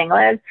who the single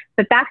is.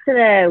 But back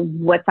to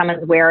what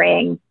someone's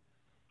wearing,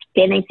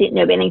 bathing suit,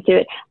 no bathing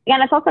suit.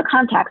 Again, it's also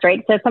context,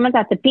 right? So if someone's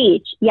at the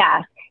beach,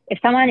 yes. If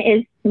someone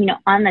is,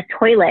 on the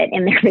toilet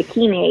in their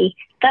bikini,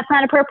 that's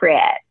not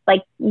appropriate.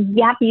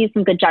 You have to use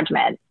some good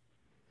judgment.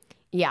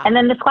 Yeah. And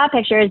then the squad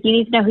pictures, you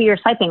need to know who you're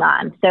swiping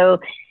on.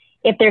 So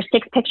if there's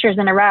 6 pictures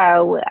in a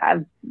row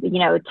of,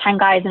 10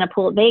 guys in a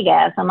pool at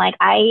Vegas, I'm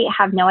I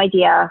have no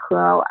idea who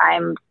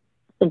I'm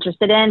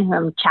interested in, who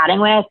I'm chatting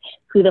with,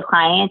 who the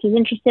client is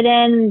interested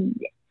in.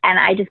 And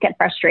I just get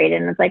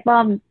frustrated. And it's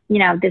well,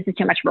 this is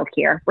too much work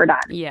here. We're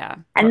done. Yeah.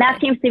 And that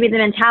seems to be the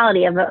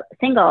mentality of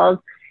singles.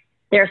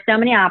 There are so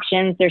many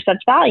options. There's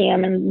such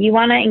volume. And you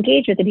want to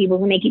engage with the people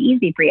who make it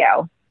easy for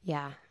you.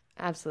 Yeah,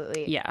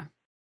 absolutely. Yeah.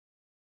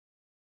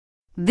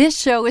 This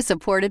show is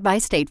supported by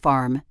State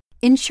Farm.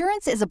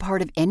 Insurance is a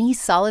part of any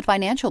solid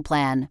financial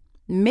plan.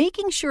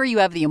 Making sure you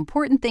have the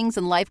important things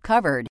in life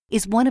covered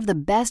is one of the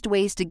best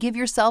ways to give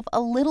yourself a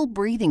little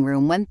breathing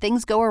room when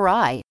things go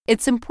awry.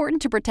 It's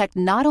important to protect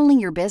not only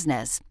your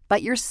business,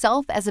 but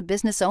yourself as a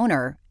business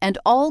owner and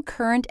all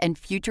current and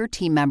future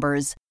team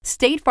members.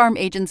 State Farm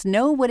agents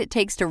know what it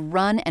takes to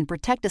run and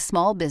protect a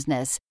small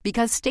business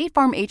because State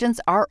Farm agents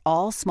are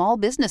all small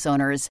business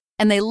owners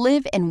and they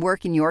live and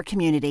work in your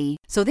community.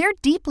 So they're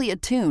deeply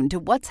attuned to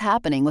what's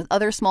happening with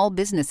other small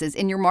businesses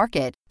in your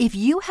market. If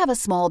you have a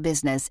small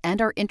business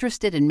and are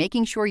interested in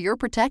making sure you're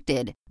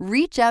protected,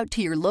 reach out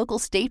to your local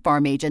State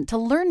Farm agent to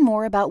learn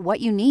more about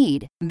what you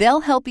need.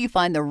 They'll help you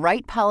find the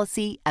right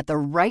policy at the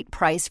right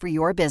price for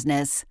your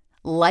business.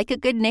 Like a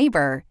good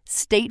neighbor,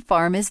 State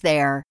Farm is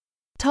there.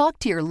 Talk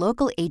to your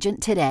local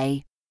agent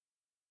today.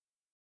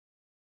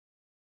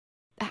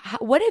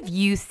 What have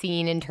you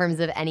seen in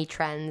terms of any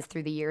trends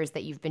through the years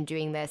that you've been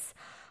doing this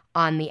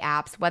on the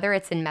apps, whether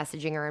it's in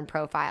messaging or in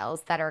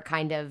profiles, that are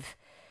kind of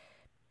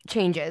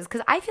changes?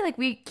 Because I feel like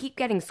we keep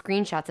getting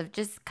screenshots of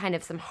just kind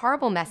of some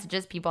horrible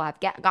messages people have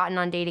gotten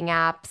on dating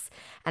apps,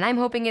 and I'm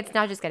hoping it's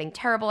not just getting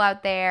terrible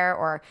out there,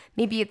 or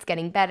maybe it's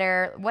getting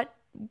better.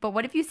 But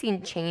what have you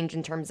seen change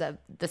in terms of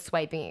the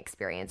swiping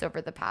experience over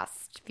the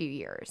past few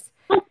years?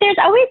 Well, there's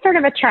always sort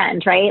of a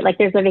trend, right? Like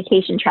there's a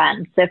vacation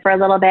trend. So for a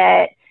little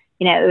bit,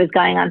 you know, it was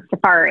going on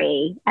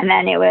safari, and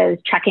then it was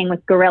trekking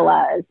with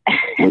gorillas,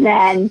 and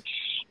then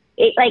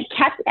it like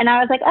kept, and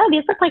I was like, oh,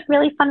 these look like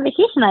really fun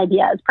vacation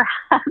ideas.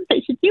 Perhaps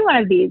I should do one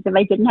of these. If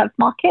I didn't have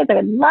small kids, I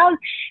would love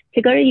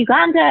to go to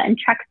Uganda and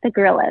trek with the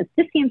gorillas.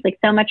 This seems like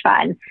so much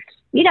fun.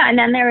 You know, and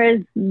then there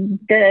was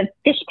the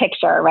fish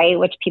picture, right,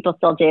 which people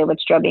still do,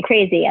 which drove me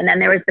crazy. And then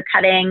there was the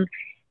petting,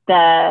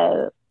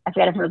 I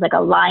forget if it was like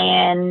a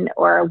lion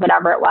or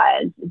whatever it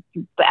was.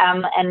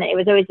 And it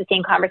was always the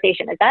same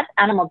conversation. Is that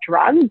animal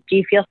drugged? Do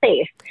you feel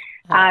safe?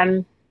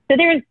 So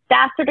there's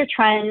that sort of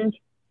trend.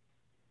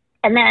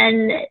 And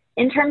then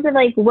in terms of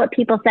like what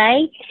people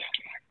say,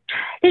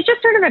 there's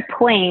just sort of a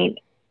point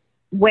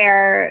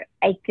where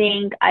I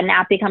think an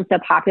app becomes so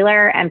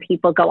popular and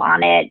people go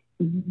on it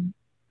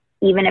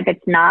even if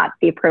it's not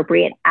the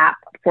appropriate app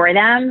for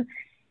them.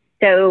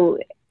 So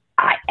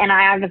I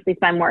obviously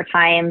spend more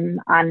time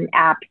on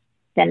apps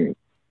than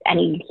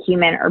any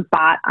human or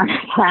bot on the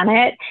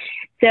planet.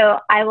 So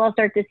I will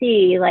start to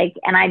see like,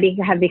 and I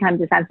have become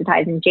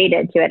desensitized and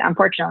jaded to it,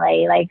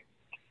 unfortunately, like,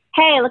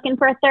 hey, looking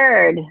for a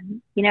third,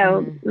 you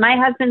know, my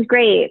husband's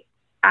great.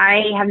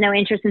 I have no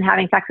interest in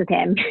having sex with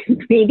him.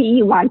 Maybe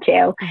you want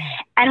to.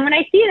 And when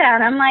I see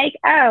that, I'm like,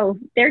 oh,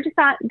 they're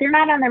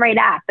not on the right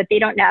app, but they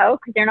don't know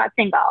because they're not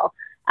single.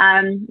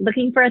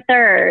 Looking for a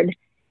third.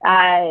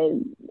 I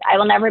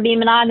will never be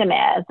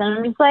monogamous. And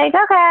I'm just like,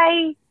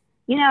 okay,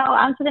 you know,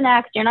 on to the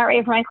next. You're not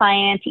ready for my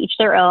client. To each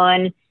their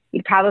own.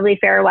 You'd probably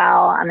fare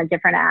well on a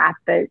different app,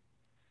 but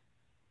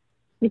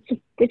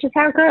it's just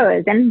how it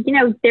goes. And, you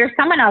know, there's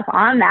someone else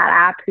on that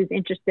app who's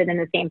interested in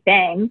the same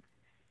thing.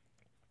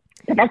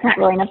 But that's not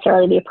really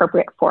necessarily the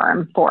appropriate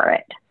forum for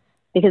it,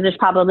 because there's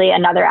probably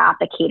another app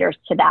that caters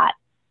to that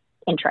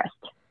interest.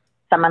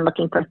 Someone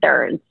looking for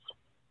thirds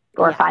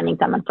or finding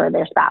someone for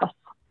their spouse.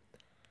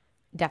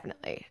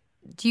 Definitely.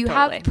 Do you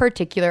have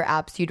particular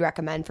apps you'd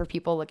recommend for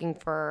people looking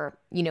for,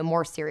 you know,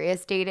 more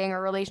serious dating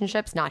or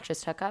relationships, not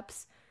just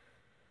hookups?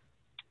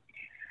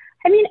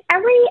 I mean,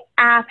 every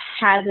app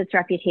has its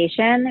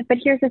reputation, but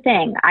here's the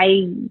thing. I,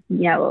 you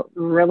know,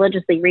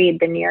 religiously read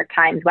the New York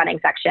Times wedding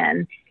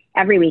section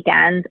every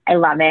weekend. I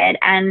love it.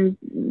 And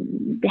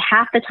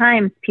half the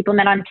time people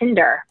met on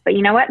Tinder, but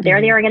you know what?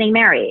 There they are getting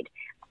married.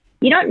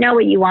 You don't know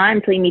what you want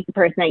until you meet the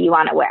person that you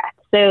want it with.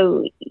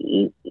 So,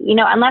 you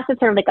know, unless it's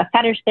sort of like a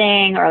fetish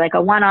thing or like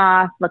a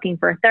one-off looking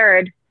for a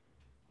third,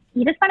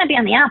 you just want to be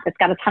on the app that's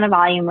got a ton of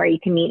volume where you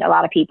can meet a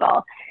lot of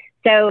people.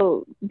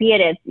 So be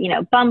it, you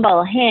know,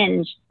 Bumble,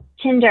 Hinge,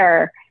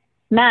 Tinder,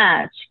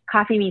 Match,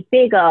 Coffee Meets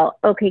Bagel,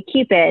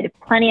 OkCupid,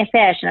 Plenty of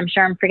Fish, and I'm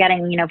sure I'm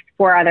forgetting, you know,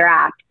 4 other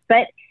apps.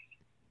 But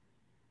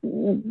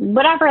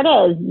whatever it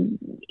is,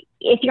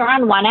 if you're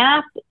on one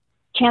app,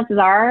 chances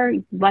are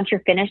once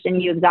you're finished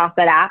and you exhaust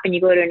that app and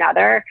you go to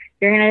another,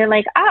 you're going to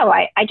like, oh,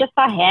 I just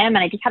saw him and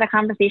I just had a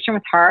conversation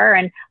with her.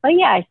 And, oh,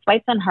 yeah, I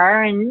swiped on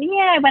her. And,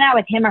 yeah, I went out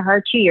with him or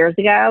her 2 years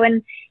ago.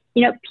 And,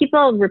 you know,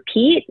 people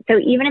repeat. So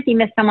even if you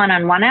miss someone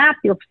on one app,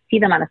 you'll see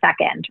them on a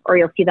second, or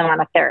you'll see them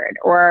on a third.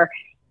 Or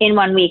in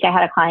 1 week, I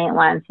had a client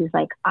once who's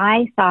like,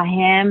 I saw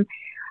him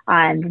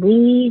on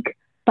League,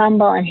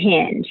 Bumble, and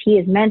Hinge. He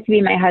is meant to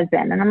be my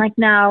husband. And I'm like,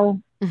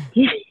 no,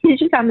 he's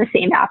just on the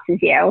same apps as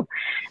you.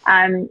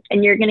 And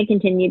you're going to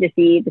continue to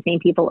see the same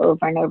people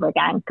over and over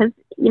again. Because,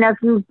 you know, if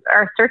you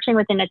are searching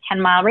within a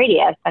 10-mile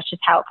radius, that's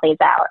just how it plays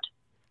out.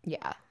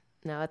 Yeah.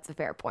 No, that's a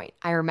fair point.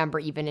 I remember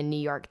even in New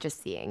York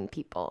just seeing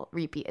people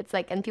repeat. It's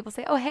like, and people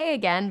say, oh, hey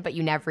again, but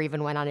you never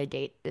even went on a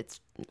date. It's,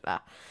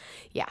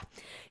 yeah.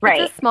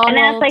 Right. It's a small and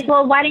then world. it's like,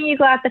 well, why didn't you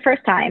go out the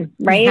first time,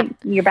 right? Yeah.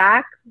 You're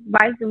back.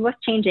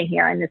 What's changing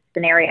here in this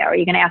scenario? Are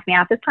you going to ask me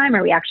out this time?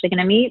 Are we actually going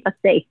to meet? Let's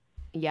see.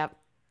 Yep.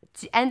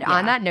 And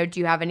on that note,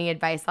 do you have any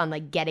advice on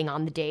like getting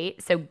on the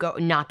date? So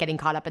not getting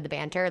caught up in the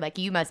banter. Like,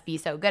 you must be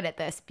so good at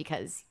this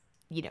because,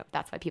 you know,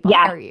 that's why people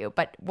hire you.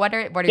 But what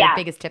are your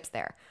biggest tips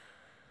there?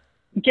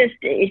 just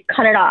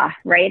cut it off,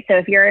 right? So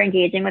if you're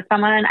engaging with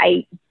someone,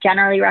 I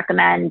generally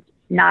recommend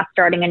not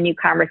starting a new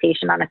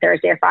conversation on a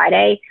Thursday or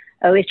Friday.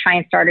 Always try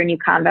and start a new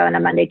convo on a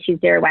Monday,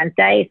 Tuesday, or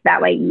Wednesday. So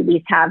that way you at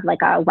least have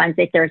like a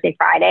Wednesday, Thursday,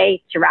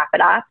 Friday to wrap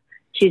it up.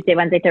 Tuesday,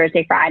 Wednesday,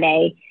 Thursday,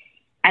 Friday.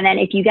 And then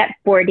if you get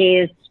 4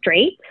 days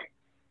straight,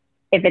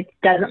 if it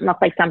doesn't look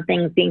like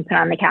something's being put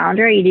on the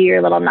calendar, you do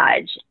your little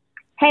nudge.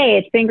 Hey,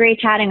 it's been great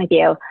chatting with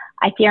you.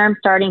 I fear I'm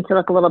starting to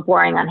look a little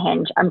boring on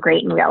Hinge. I'm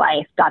great in real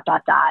life, ...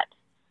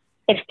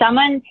 If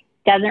someone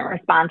doesn't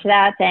respond to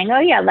that saying, oh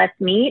yeah, let's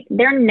meet,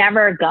 they're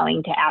never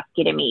going to ask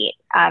you to meet.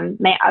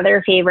 My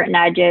other favorite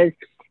nudge is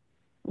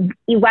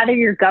whether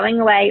you're going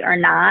away or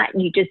not,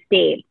 you just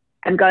state,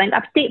 I'm going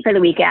upstate for the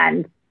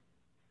weekend.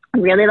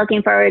 I'm really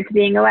looking forward to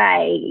being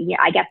away.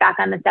 I get back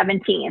on the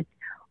 17th,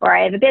 or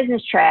I have a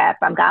business trip.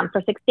 I'm gone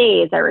for 6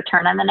 days. I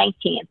return on the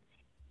 19th.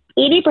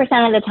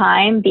 80% of the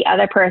time, the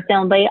other person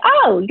will be,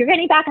 oh, you're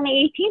getting back on the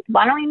 18th.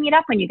 Why don't we meet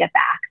up when you get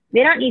back?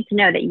 They don't need to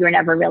know that you were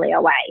never really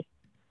away.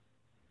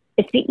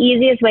 It's the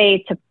easiest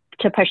way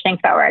to push things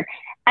forward.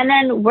 And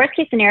then worst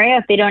case scenario,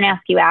 if they don't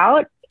ask you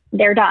out,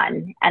 they're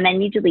done. And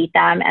then you delete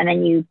them and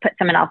then you put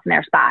someone else in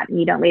their spot and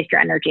you don't waste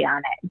your energy on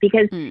it,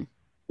 because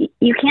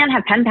you can't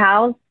have pen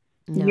pals.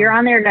 No. You're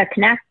on there to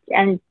connect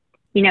and,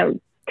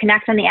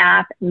 connect on the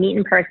app, meet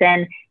in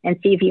person, and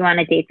see if you want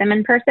to date them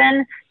in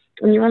person.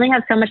 And you only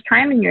have so much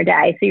time in your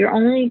day. So you're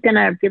only going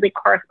to really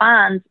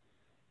correspond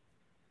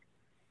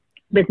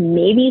with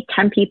maybe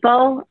 10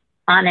 people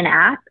on an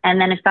app. And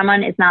then if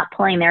someone is not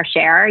pulling their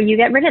share, you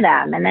get rid of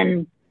them. And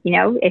then,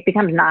 it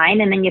becomes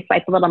 9, and then you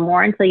swipe a little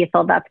more until you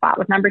fill that spot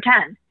with number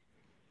 10.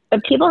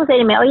 But people say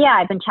to me, oh yeah,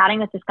 I've been chatting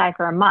with this guy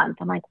for a month.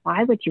 I'm like,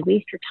 why would you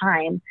waste your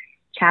time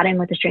chatting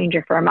with a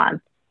stranger for a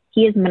month?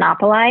 He has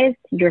monopolized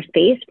your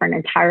space for an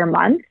entire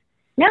month.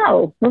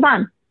 No, move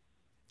on.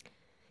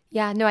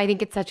 Yeah, no, I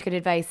think it's such good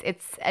advice.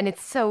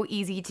 It's so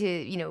easy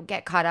to,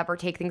 get caught up or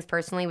take things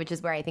personally, which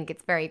is where I think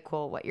it's very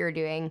cool what you're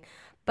doing.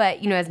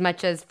 But, as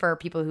much as for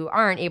people who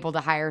aren't able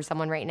to hire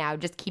someone right now,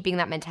 just keeping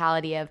that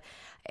mentality of,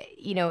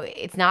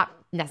 it's not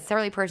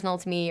necessarily personal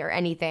to me or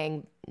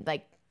anything,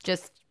 like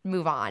just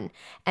move on.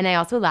 And I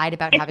also lied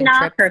about having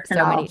trips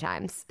personal. So many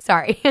times.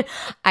 Sorry.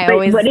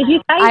 What did you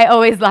say? I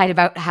always lied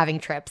about having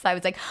trips. I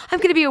was like, I'm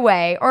going to be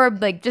away, or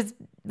like just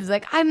was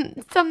like,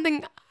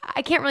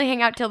 I can't really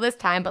hang out till this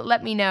time, but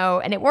let me know.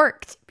 And it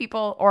worked,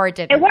 or it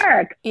didn't. It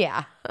worked.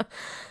 Yeah.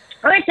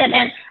 Or it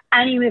didn't.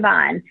 And you move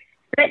on.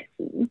 But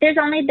there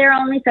are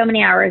only so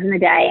many hours in the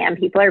day, and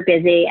people are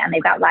busy, and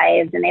they've got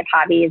lives, and they have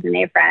hobbies, and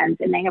they have friends,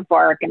 and they have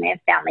work, and they have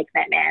family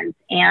commitments.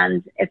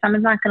 And if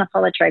someone's not going to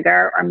pull the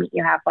trigger or meet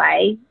you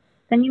halfway,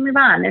 then you move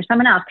on. There's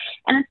someone else.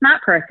 And it's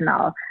not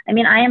personal. I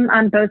mean, I am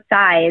on both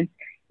sides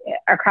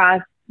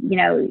across,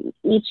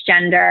 each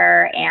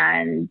gender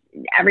and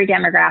every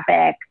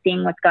demographic,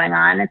 seeing what's going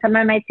on. And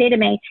someone might say to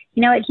me,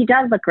 you know what, he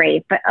does look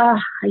great, but,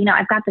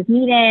 I've got this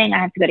meeting. I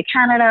have to go to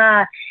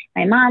Canada.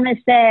 My mom is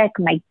sick.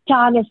 My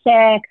dog is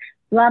sick.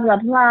 Blah, blah,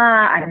 blah.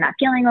 I'm not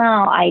feeling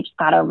well. I just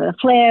got over the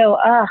flu.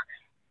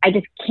 I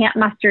just can't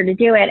muster to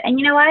do it. And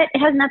you know what? It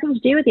has nothing to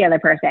do with the other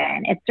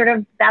person. It's sort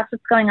of, that's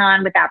what's going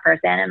on with that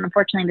person. And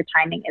unfortunately, the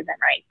timing isn't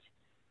right.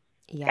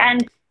 Yeah.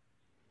 And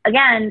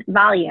again,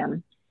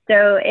 volume.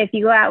 So if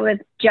you go out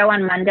with Joe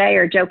on Monday,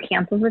 or Joe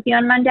cancels with you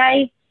on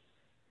Monday,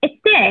 it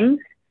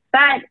stings.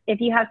 But if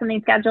you have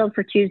something scheduled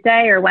for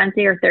Tuesday or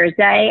Wednesday or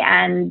Thursday,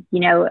 and,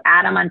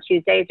 Adam on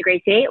Tuesday is a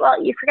great date,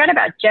 well, you forget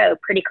about Joe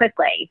pretty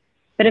quickly.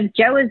 But if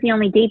Joe is the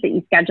only date that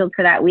you scheduled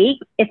for that week,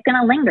 it's going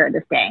to linger,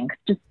 the sting.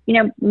 Just,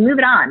 move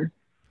it on.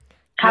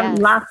 Have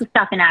lots of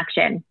stuff in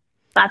action.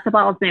 Lots of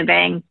balls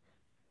moving.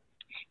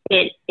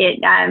 It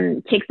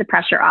takes the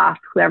pressure off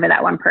whoever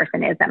that one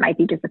person is that might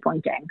be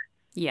disappointing.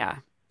 Yeah.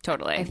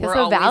 Totally. I feel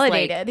so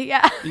validated.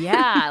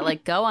 Yeah.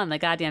 Like, go on the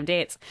goddamn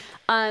dates.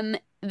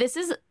 This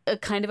is a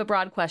kind of a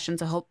broad question,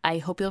 so I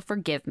hope you'll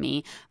forgive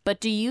me.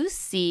 But do you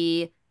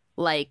see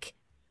what's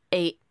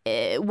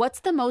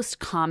the most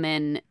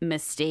common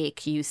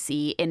mistake you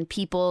see in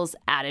people's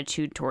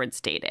attitude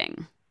towards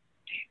dating?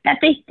 That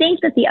they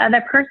think that the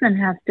other person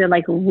has to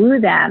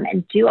woo them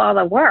and do all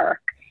the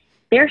work.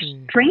 They're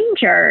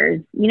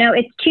strangers.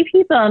 It's two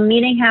people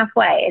meeting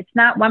halfway. It's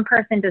not one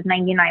person does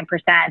 99%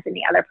 and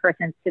the other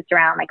person sits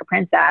around like a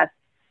princess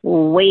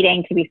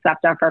waiting to be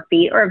swept off her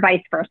feet, or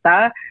vice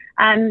versa.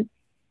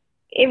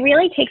 It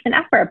really takes an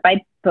effort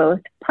by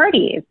both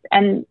parties.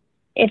 And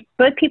if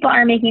both people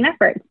aren't making an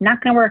effort, it's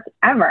not going to work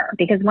ever.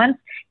 Because once,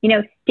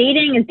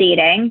 dating is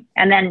dating,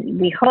 and then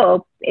we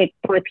hope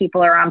both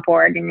people are on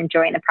board and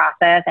enjoying the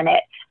process and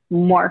it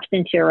morphs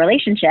into a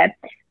relationship.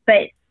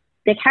 But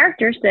the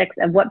characteristics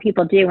of what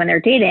people do when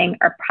they're dating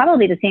are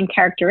probably the same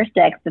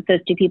characteristics that those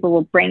two people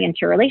will bring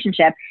into a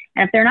relationship.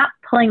 And if they're not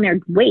pulling their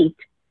weight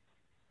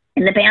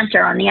in the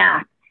banter on the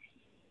app,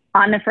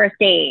 on the first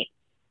date,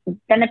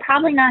 then they're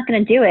probably not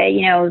going to do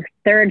it,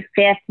 third,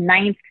 fifth,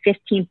 ninth,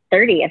 15th,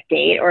 30th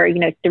date, or,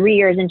 3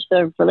 years into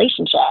the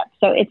relationship.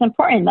 So it's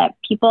important that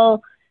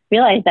people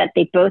realize that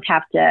they both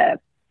have to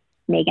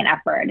make an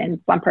effort, and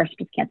one person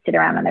just can't sit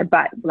around on their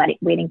butt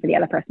waiting for the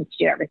other person to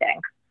do everything.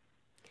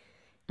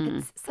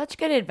 It's such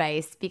good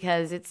advice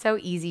because it's so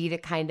easy to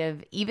kind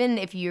of, even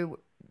if you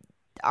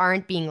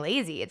aren't being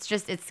lazy, it's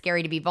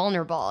scary to be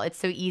vulnerable. It's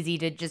so easy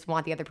to just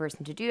want the other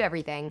person to do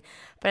everything.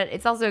 But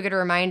it's also a good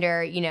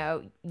reminder,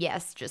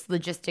 yes, just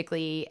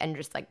logistically and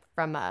just like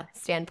from a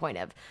standpoint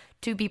of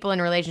two people in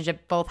a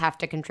relationship both have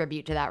to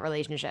contribute to that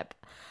relationship.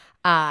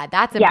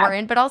 That's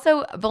important, but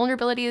also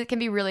vulnerability can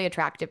be really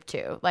attractive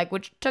too, like,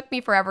 which took me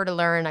forever to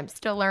learn. I'm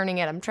still learning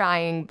it. I'm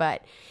trying,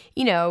 but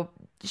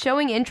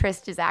showing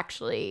interest is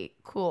actually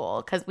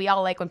cool because we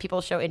all like when people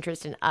show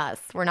interest in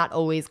us. We're not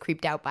always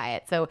creeped out by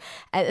it. So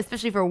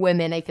especially for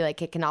women, I feel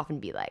like it can often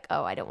be like,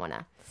 oh,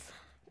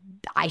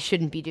 I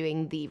shouldn't be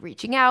doing the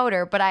reaching out,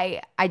 but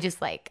I just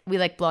we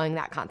like blowing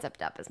that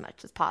concept up as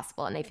much as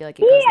possible. And I feel like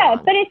it goes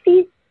along. But if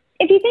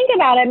you think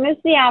about it, most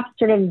of the apps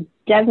sort of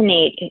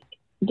designate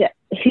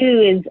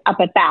who is up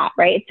at bat,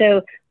 right?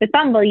 So with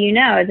Bumble,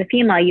 as a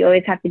female, you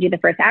always have to do the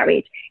first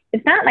outreach.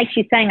 It's not like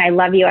she's saying, I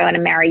love you, I want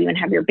to marry you and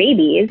have your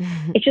babies.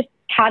 It's just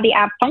how the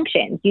app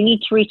functions. You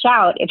need to reach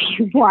out if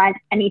you want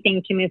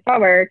anything to move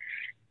forward.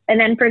 And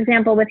then, for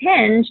example, with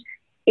Hinge,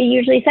 it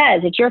usually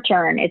says it's your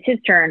turn, it's his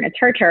turn, it's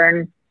her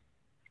turn.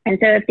 And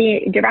so if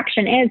the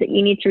direction is that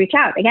you need to reach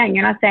out, again,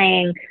 you're not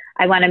saying,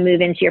 I want to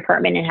move into your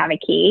apartment and have a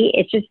key.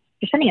 It's just,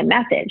 you're sending a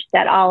message.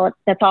 That's all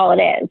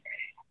it is.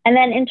 And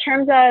then in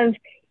terms of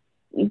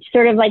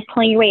sort of like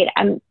pulling your weight,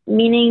 I'm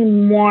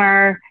meaning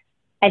more,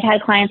 I've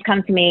had clients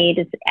come to me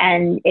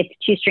and it's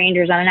two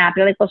strangers on an app.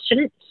 They're like, well,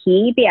 shouldn't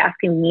he be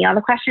asking me all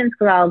the questions?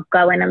 Because I'll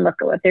go in and look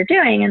at what they're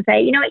doing and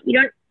say, you know what,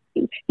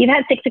 you've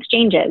had 6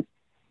 exchanges.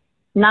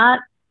 Not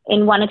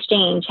in one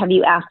exchange have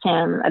you asked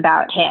him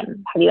about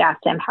him. Have you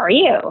asked him, how are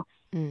you?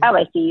 Oh,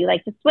 I see you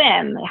like to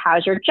swim.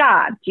 How's your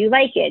job? Do you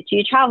like it? Do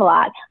you travel a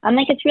lot? I'm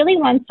like, it's really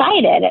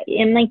one-sided.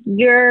 And like,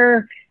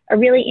 you're a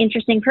really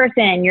interesting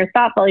person, you're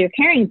thoughtful, you're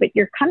caring, but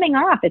you're coming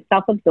off as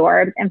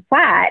self-absorbed and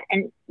flat.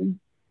 And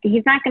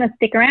he's not going to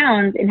stick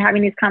around and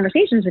having these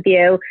conversations with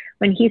you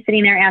when he's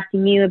sitting there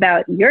asking you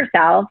about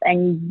yourself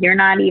and you're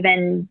not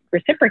even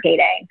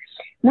reciprocating.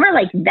 More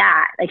like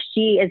that, like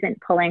she isn't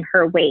pulling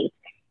her weight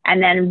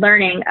and then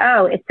learning,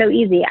 oh, it's so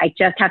easy. I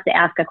just have to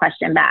ask a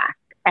question back.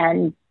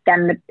 And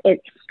then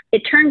it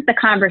turns the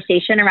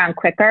conversation around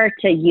quicker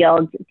to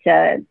yield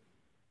to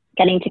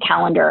getting to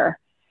calendar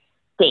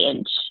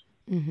stage.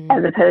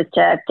 As opposed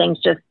to things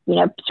just,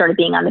 sort of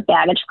being on the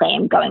baggage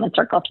claim, going in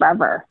circles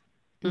forever.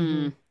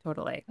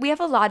 Totally. We have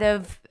a lot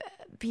of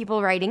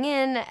people writing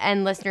in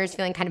and listeners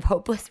feeling kind of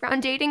hopeless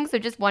around dating. So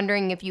just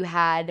wondering if you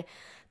had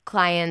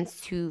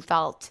clients who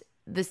felt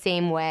the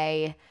same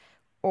way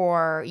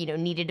or,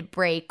 needed a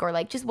break or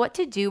like just what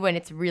to do when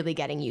it's really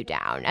getting you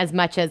down. As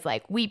much as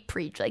like we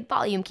preach like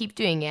volume, keep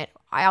doing it.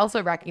 I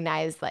also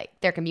recognize like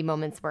there can be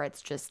moments where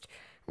it's just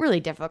really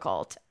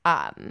difficult.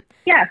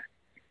 Yeah.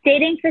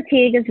 Dating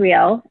fatigue is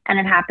real, and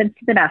it happens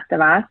to the best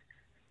of us.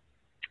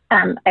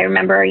 I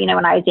remember,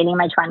 when I was dating in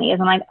my 20s,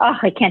 I'm like, oh,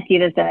 I can't do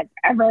this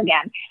ever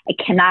again. I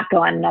cannot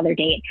go on another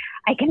date.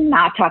 I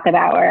cannot talk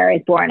about where I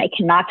was born. I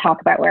cannot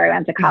talk about where I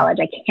went to college.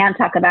 I can't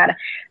talk about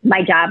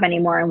my job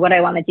anymore and what I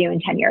want to do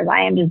in 10 years.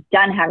 I am just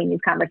done having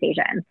these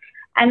conversations.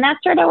 And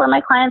that's sort of where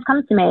my clients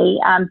come to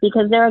me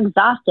because they're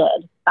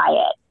exhausted by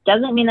it.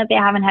 Doesn't mean that they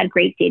haven't had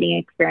great dating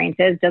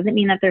experiences. Doesn't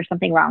mean that there's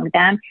something wrong with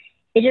them.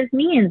 It just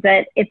means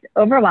that it's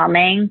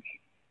overwhelming.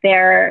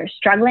 They're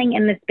struggling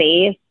in the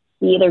space.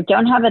 They either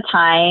don't have the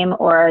time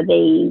or they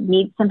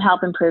need some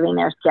help improving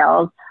their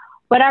skills,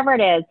 whatever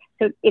it is.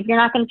 So if you're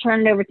not going to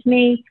turn it over to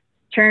me,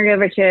 turn it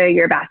over to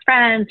your best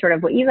friend, sort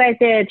of what you guys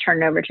did,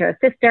 turn it over to a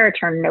sister,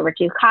 turn it over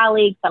to a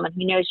colleague, someone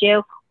who knows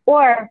you,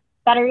 or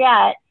better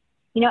yet,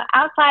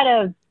 outside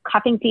of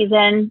cuffing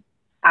season,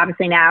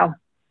 obviously now,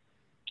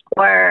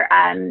 or,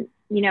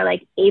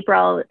 like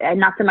April,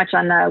 not so much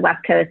on the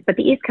West Coast, but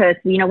the East Coast,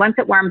 once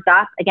it warms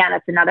up, again,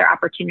 it's another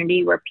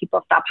opportunity where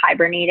people stop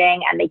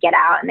hibernating and they get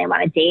out and they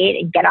want to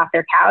date and get off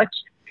their couch.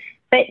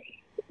 But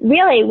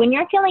really, when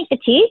you're feeling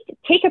fatigued,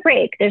 take a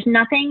break. There's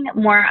nothing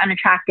more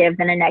unattractive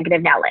than a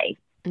negative Nelly.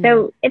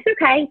 So it's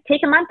okay.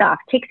 Take a month off,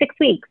 take 6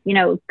 weeks,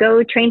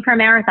 go train for a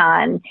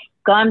marathon,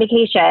 go on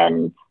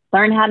vacation,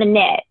 learn how to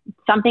knit,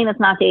 something that's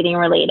not dating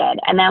related.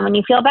 And then when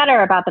you feel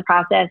better about the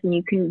process and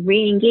you can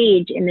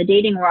re-engage in the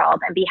dating world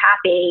and be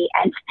happy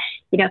and,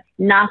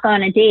 not go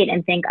on a date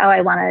and think, oh, I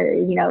want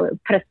to,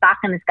 put a sock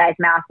in this guy's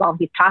mouth while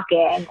he's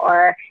talking,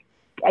 or,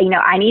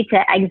 I need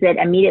to exit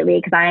immediately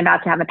because I'm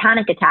about to have a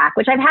panic attack,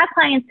 which I've had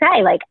clients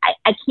say, like,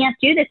 I can't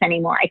do this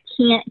anymore. I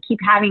can't keep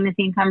having the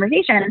same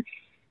conversation.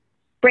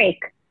 Break,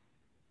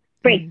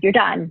 you're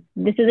done.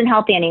 This isn't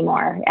healthy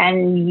anymore.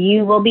 And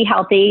you will be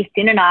healthy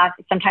soon enough.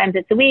 Sometimes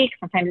it's a week,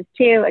 sometimes it's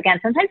 2. Again,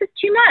 sometimes it's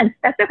 2 months.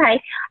 That's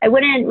okay. I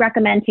wouldn't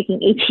recommend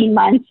taking 18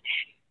 months,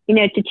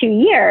 to 2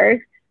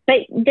 years, but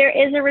there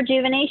is a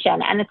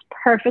rejuvenation, and it's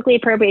perfectly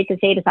appropriate to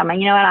say to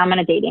someone, you know what, I'm on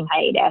a dating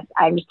hiatus.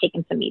 I'm just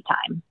taking some me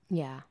time.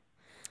 Yeah.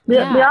 We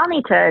all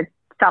need to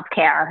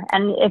self-care.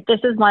 And if this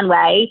is one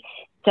way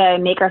to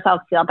make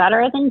ourselves feel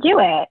better, then do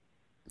it.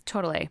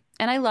 Totally.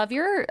 And I love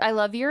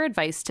your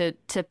advice to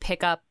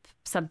pick up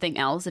something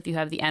else if you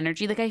have the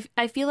energy. Like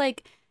I feel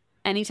like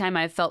anytime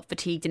I've felt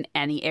fatigued in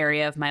any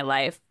area of my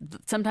life,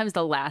 sometimes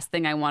the last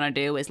thing I want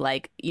to do is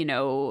like, you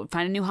know,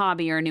 find a new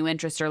hobby or a new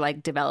interest or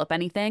like develop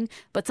anything.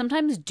 But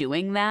sometimes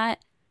doing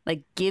that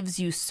like gives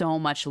you so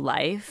much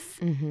life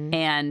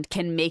and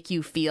can make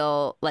you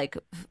feel like,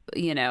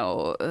 you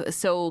know,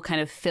 so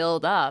kind of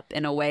filled up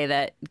in a way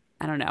that,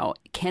 I don't know,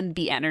 can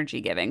be energy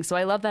giving. So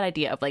I love that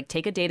idea of like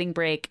take a dating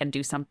break and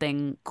do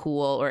something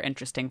cool or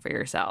interesting for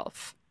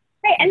yourself.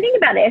 Right. And think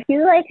about it. If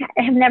you like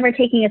have never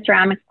taken a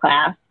ceramics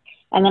class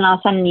and then all of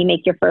a sudden you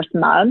make your first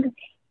mug,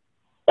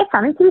 it's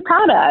something to be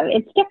proud of.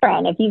 It's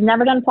different. If you've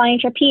never done flying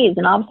trapeze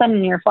and all of a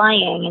sudden you're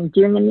flying and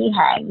doing a knee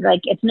hang,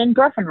 like it's an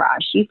endorphin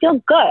rush. You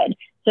feel good.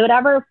 So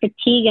whatever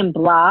fatigue and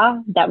blah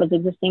that was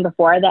existing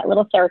before, that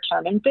little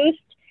serotonin boost,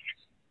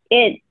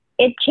 it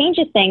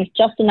changes things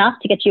just enough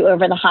to get you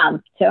over the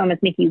hump to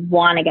almost make you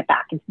want to get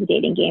back into the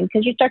dating game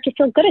because you start to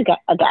feel good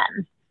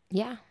again.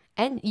 Yeah.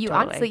 And you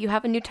Totally. honestly, you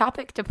have a new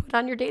topic to put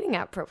on your dating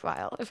app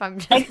profile, if I'm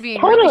just being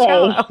Totally.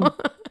 really shallow.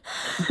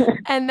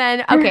 And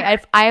then, okay,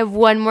 I have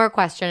one more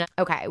question.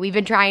 Okay, we've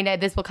been trying to,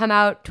 this will come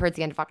out towards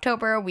the end of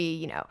October. We,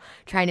 you know,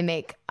 trying to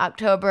make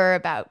October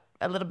about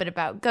a little bit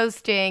about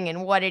ghosting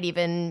and what it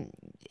even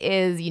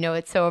is. You know,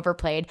 it's so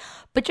overplayed.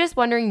 But just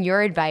wondering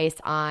your advice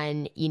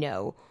on, you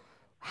know,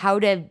 how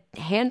to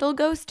handle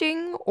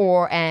ghosting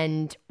or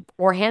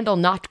handle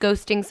not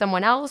ghosting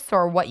someone else,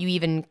 or what you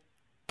even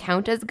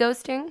count as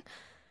ghosting.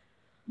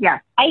 Yeah,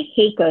 I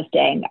hate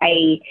ghosting.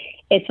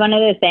 It's one of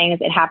those things,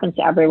 it happens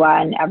to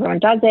everyone. Everyone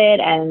does it,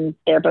 and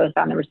they're both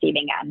on the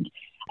receiving end.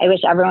 I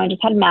wish everyone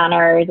just had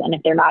manners, and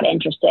if they're not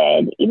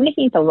interested, even if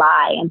you need to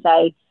lie and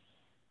say,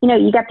 you know,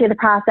 you get through the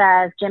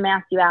process, Jim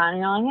asks you out, and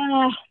you're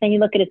like, then you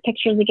look at his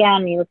pictures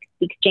again, and you look at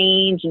the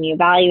exchange, and you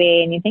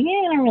evaluate, and you think,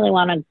 I don't really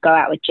want to go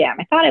out with Jim.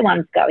 I thought I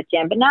wanted to go out with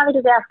Jim, but now that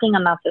he's asking,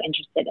 I'm not so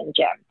interested in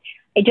Jim.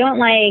 I don't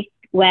like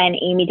when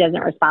Amy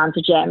doesn't respond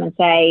to Jim and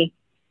say,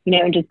 you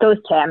know, and just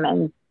ghost him,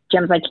 and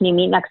Jim's like, can you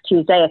meet next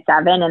Tuesday at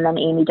 7? And then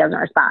Amy doesn't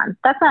respond.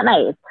 That's not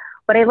nice.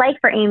 What I like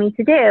for Amy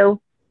to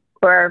do,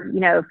 or, you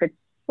know, if it's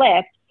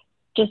flipped,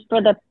 just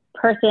for the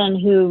person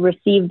who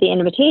received the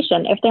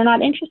invitation, if they're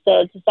not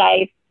interested, to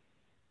say,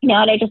 you know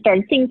what, I just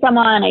started seeing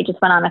someone. I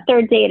just went on a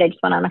third date. I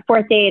just went on a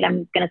fourth date.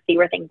 I'm going to see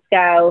where things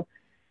go.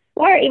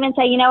 Or even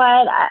say, you know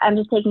what, I'm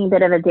just taking a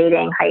bit of a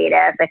dating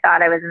hiatus. I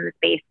thought I was in the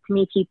space to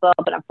meet people,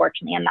 but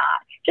unfortunately I'm not.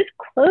 Just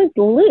close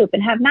the loop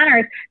and have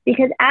manners,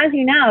 because as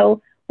you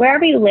know,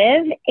 wherever you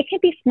live, it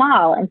could be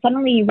small. And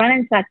suddenly you run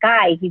into that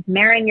guy, he's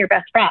marrying your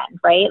best friend,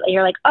 right? And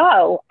you're like,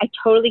 oh, I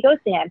totally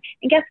ghosted him.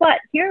 And guess what?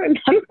 He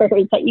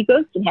remembers that you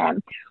ghosted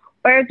him.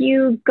 Or if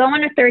you go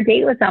on a third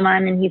date with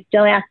someone and he's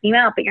still asking you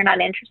out, but you're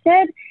not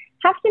interested,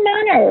 have some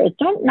manners.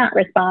 Don't not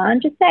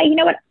respond. Just say, you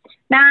know what,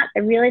 Matt, I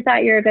really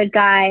thought you're a good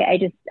guy.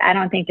 I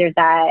don't think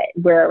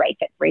we're a right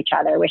fit for each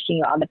other. Wishing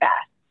you all the best.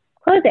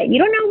 Close it. You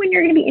don't know when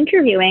you're going to be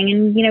interviewing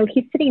and, you know,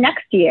 he's sitting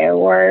next to you,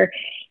 or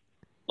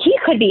he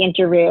could be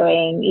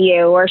interviewing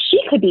you, or she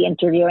could be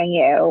interviewing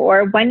you,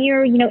 or when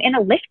you're, you know, in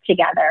a lift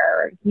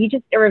together,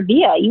 or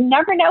via, you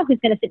never know who's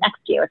going to sit next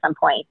to you at some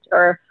point,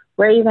 or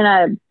where you're going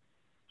to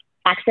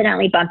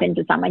accidentally bump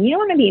into someone. You don't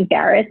want to be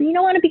embarrassed, and you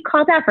don't want to be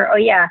called out for, oh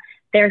yeah,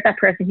 there's that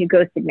person who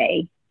ghosted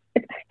me.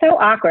 It's so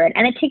awkward.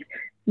 And it takes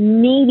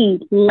maybe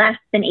less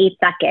than 8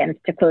 seconds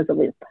to close a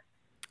loop.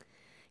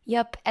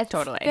 Yep, it's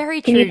Totally.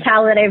 very true. Can you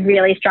tell that I have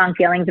really strong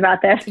feelings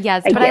about this?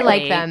 Yes, but I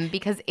like them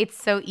because it's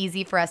so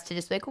easy for us to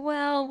just be like,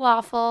 well,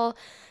 waffle,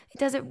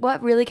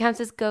 what really counts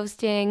as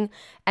ghosting?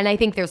 And I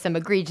think there's some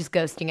egregious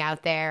ghosting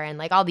out there, and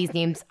like all these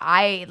names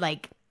I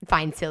like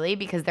find silly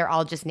because they're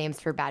all just names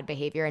for bad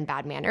behavior and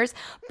bad manners.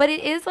 But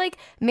it is like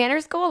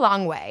manners go a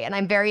long way. And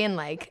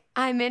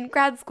I'm in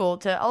grad school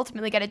to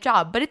ultimately get a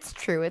job. But it's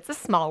true. It's a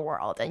small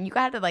world. And you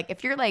got to like,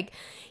 if you're like,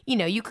 you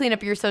know, you clean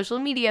up your social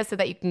media so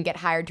that you can get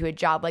hired to a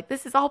job. Like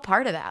this is all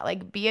part of that.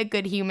 Like be a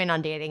good human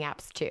on dating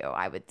apps too,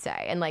 I would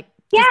say. And like,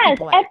 yes, and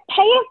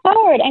pay it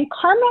forward. And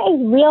karma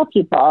is real,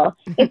 people.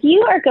 If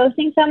you are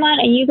ghosting someone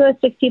and you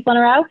ghost 6 people in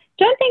a row,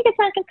 don't think it's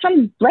not going to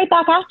come right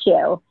back at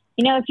you.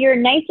 You know, if you're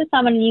nice to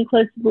someone and you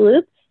close the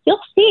loop, you'll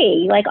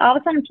see, like all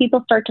of a sudden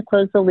people start to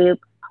close the loop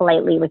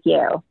politely with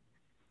you.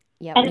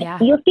 Yep. And Yeah.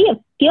 you'll see it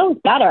feels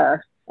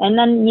better. And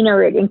then, you know,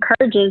 it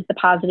encourages the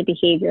positive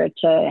behavior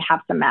to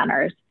have some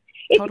manners.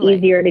 It's Totally.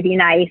 easier to be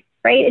nice,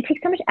 right? It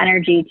takes so much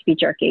energy to be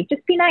jerky.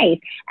 Just be nice.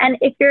 And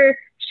if you're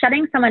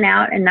shutting someone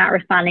out and not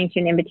responding to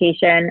an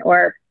invitation,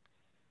 or,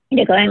 you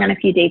know, going on a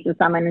few dates with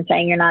someone and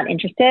saying you're not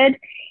interested,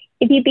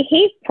 if you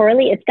behave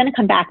poorly, it's going to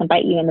come back and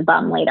bite you in the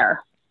bum later.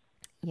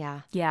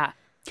 Yeah. Yeah.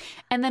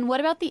 And then what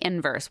about the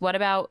inverse? What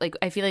about, like,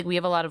 I feel like we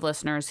have a lot of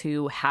listeners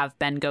who have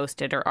been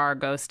ghosted or are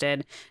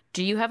ghosted.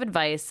 Do you have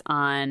advice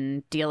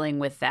on dealing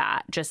with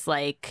that? Just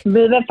like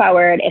move it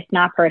forward. It's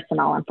not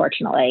personal,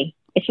 unfortunately.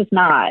 It's just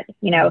not,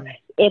 you know,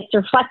 it's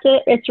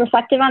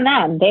reflective on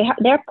them.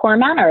 They're poor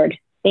mannered.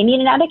 They need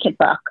an etiquette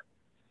book.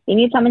 They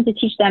need someone to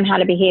teach them how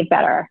to behave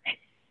better.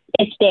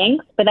 It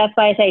stinks, but that's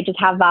why I say just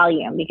have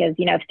volume, because,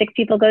 you know, if 6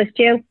 people ghost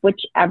you, which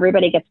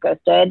everybody gets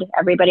ghosted,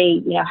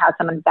 everybody, you know, has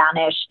someone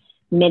vanish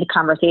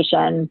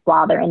mid-conversation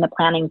while they're in the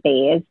planning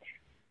phase,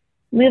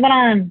 move it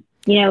on.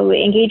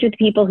 Engage with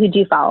people who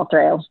do follow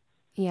through.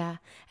 Yeah.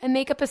 And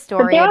make up a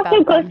story but they're about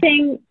also them.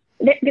 ghosting.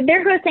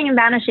 They're ghosting and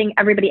vanishing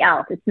everybody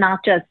else. It's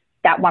not just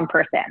that one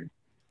person.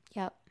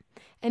 Yep.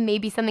 And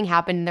maybe something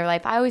happened in their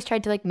life. I always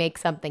tried to make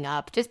something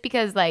up just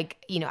because I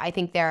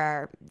think there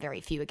are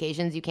very few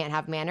occasions you can't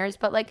have manners,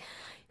 but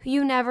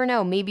you never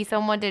know. Maybe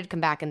someone did come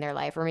back in their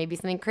life, or maybe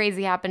something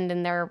crazy happened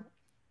in their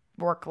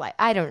work life.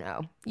 I don't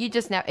know. You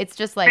just know. It's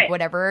just Right.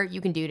 whatever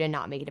you can do to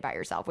not make it about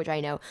yourself, which I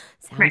know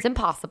sounds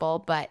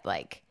impossible, but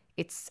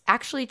it's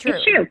actually true.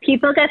 It's true.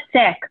 People get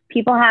sick.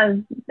 People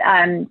have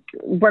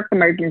work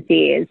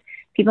emergencies.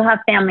 People have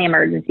family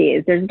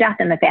emergencies. There's death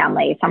in the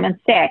family. Someone's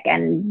sick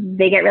and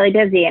they get really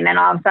busy. And then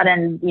all of a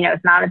sudden,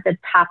 it's not at the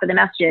top of the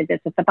messages.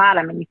 It's at the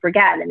bottom and you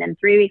forget. And then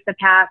 3 weeks have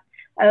passed.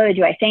 Oh,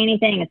 do I say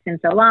anything? It's been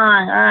so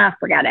long.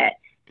 Forget it.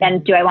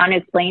 Then do I want to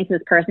explain to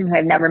this person who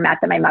I've never met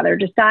that my mother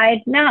just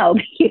died? No,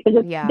 because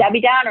it's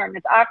Debbie Downer and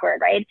it's awkward,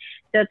 right?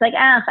 So it's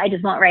I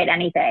just won't write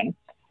anything.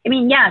 I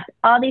mean, yes,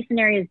 all these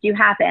scenarios do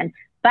happen,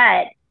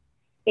 but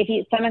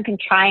if someone can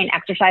try and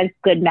exercise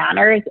good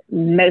manners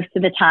most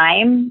of the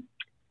time,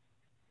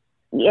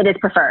 it is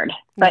preferred.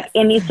 But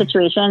in these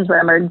situations where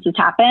emergencies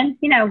happen,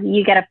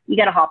 you get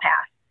a hall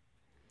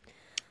pass.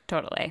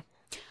 Totally.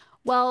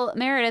 Well,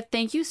 Meredith,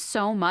 thank you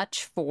so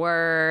much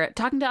for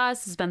talking to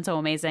us. It's been so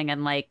amazing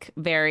and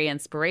very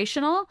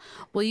inspirational.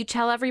 Will you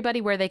tell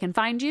everybody where they can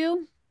find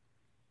you?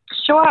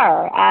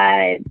 Sure.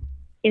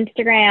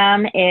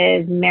 Instagram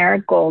is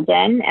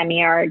Mergolden,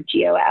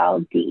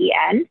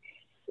 MERGOLDEN.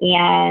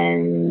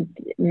 And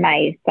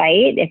my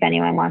site, if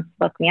anyone wants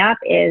to look me up,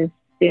 is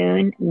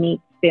Spoon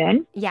Meets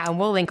Spoon. Yeah, and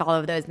we'll link all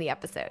of those in the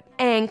episode,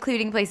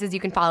 including places you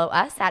can follow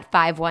us at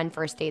 51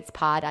 First Dates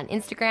Pod on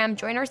Instagram.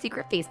 Join our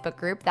secret Facebook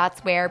group.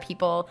 That's where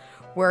people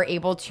were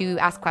able to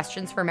ask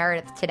questions for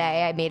Meredith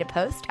today. I made a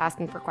post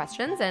asking for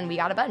questions, and we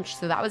got a bunch.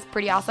 So that was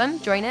pretty awesome.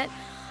 Join it.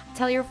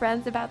 Tell your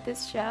friends about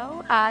this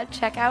show.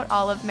 Check out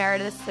all of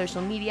Meredith's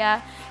social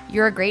media.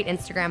 You're a great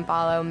Instagram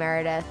follow,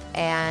 Meredith,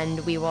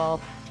 and we will,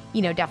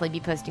 definitely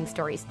be posting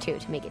stories too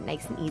to make it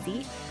nice and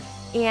easy.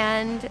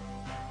 And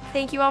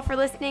thank you all for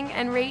listening,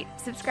 and rate,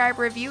 subscribe,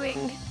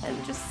 reviewing,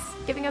 and just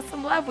giving us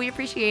some love. We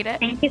appreciate it.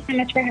 Thank you so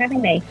much for having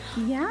me.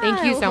 Yeah.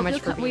 Thank you so much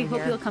for being here. We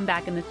hope you'll here. come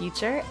back in the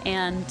future.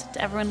 And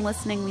to everyone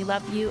listening, we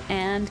love you,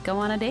 and go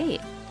on a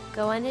date.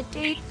 Go on a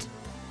date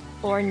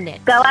or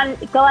knit. Go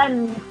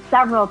on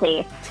several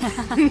dates.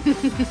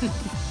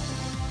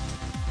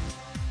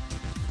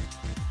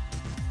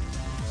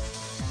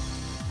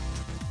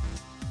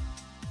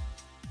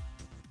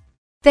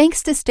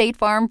 Thanks to State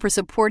Farm for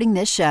supporting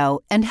this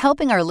show and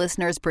helping our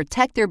listeners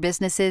protect their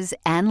businesses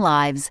and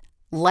lives.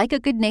 Like a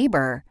good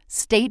neighbor,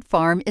 State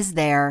Farm is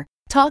there.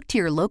 Talk to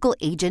your local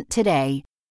agent today.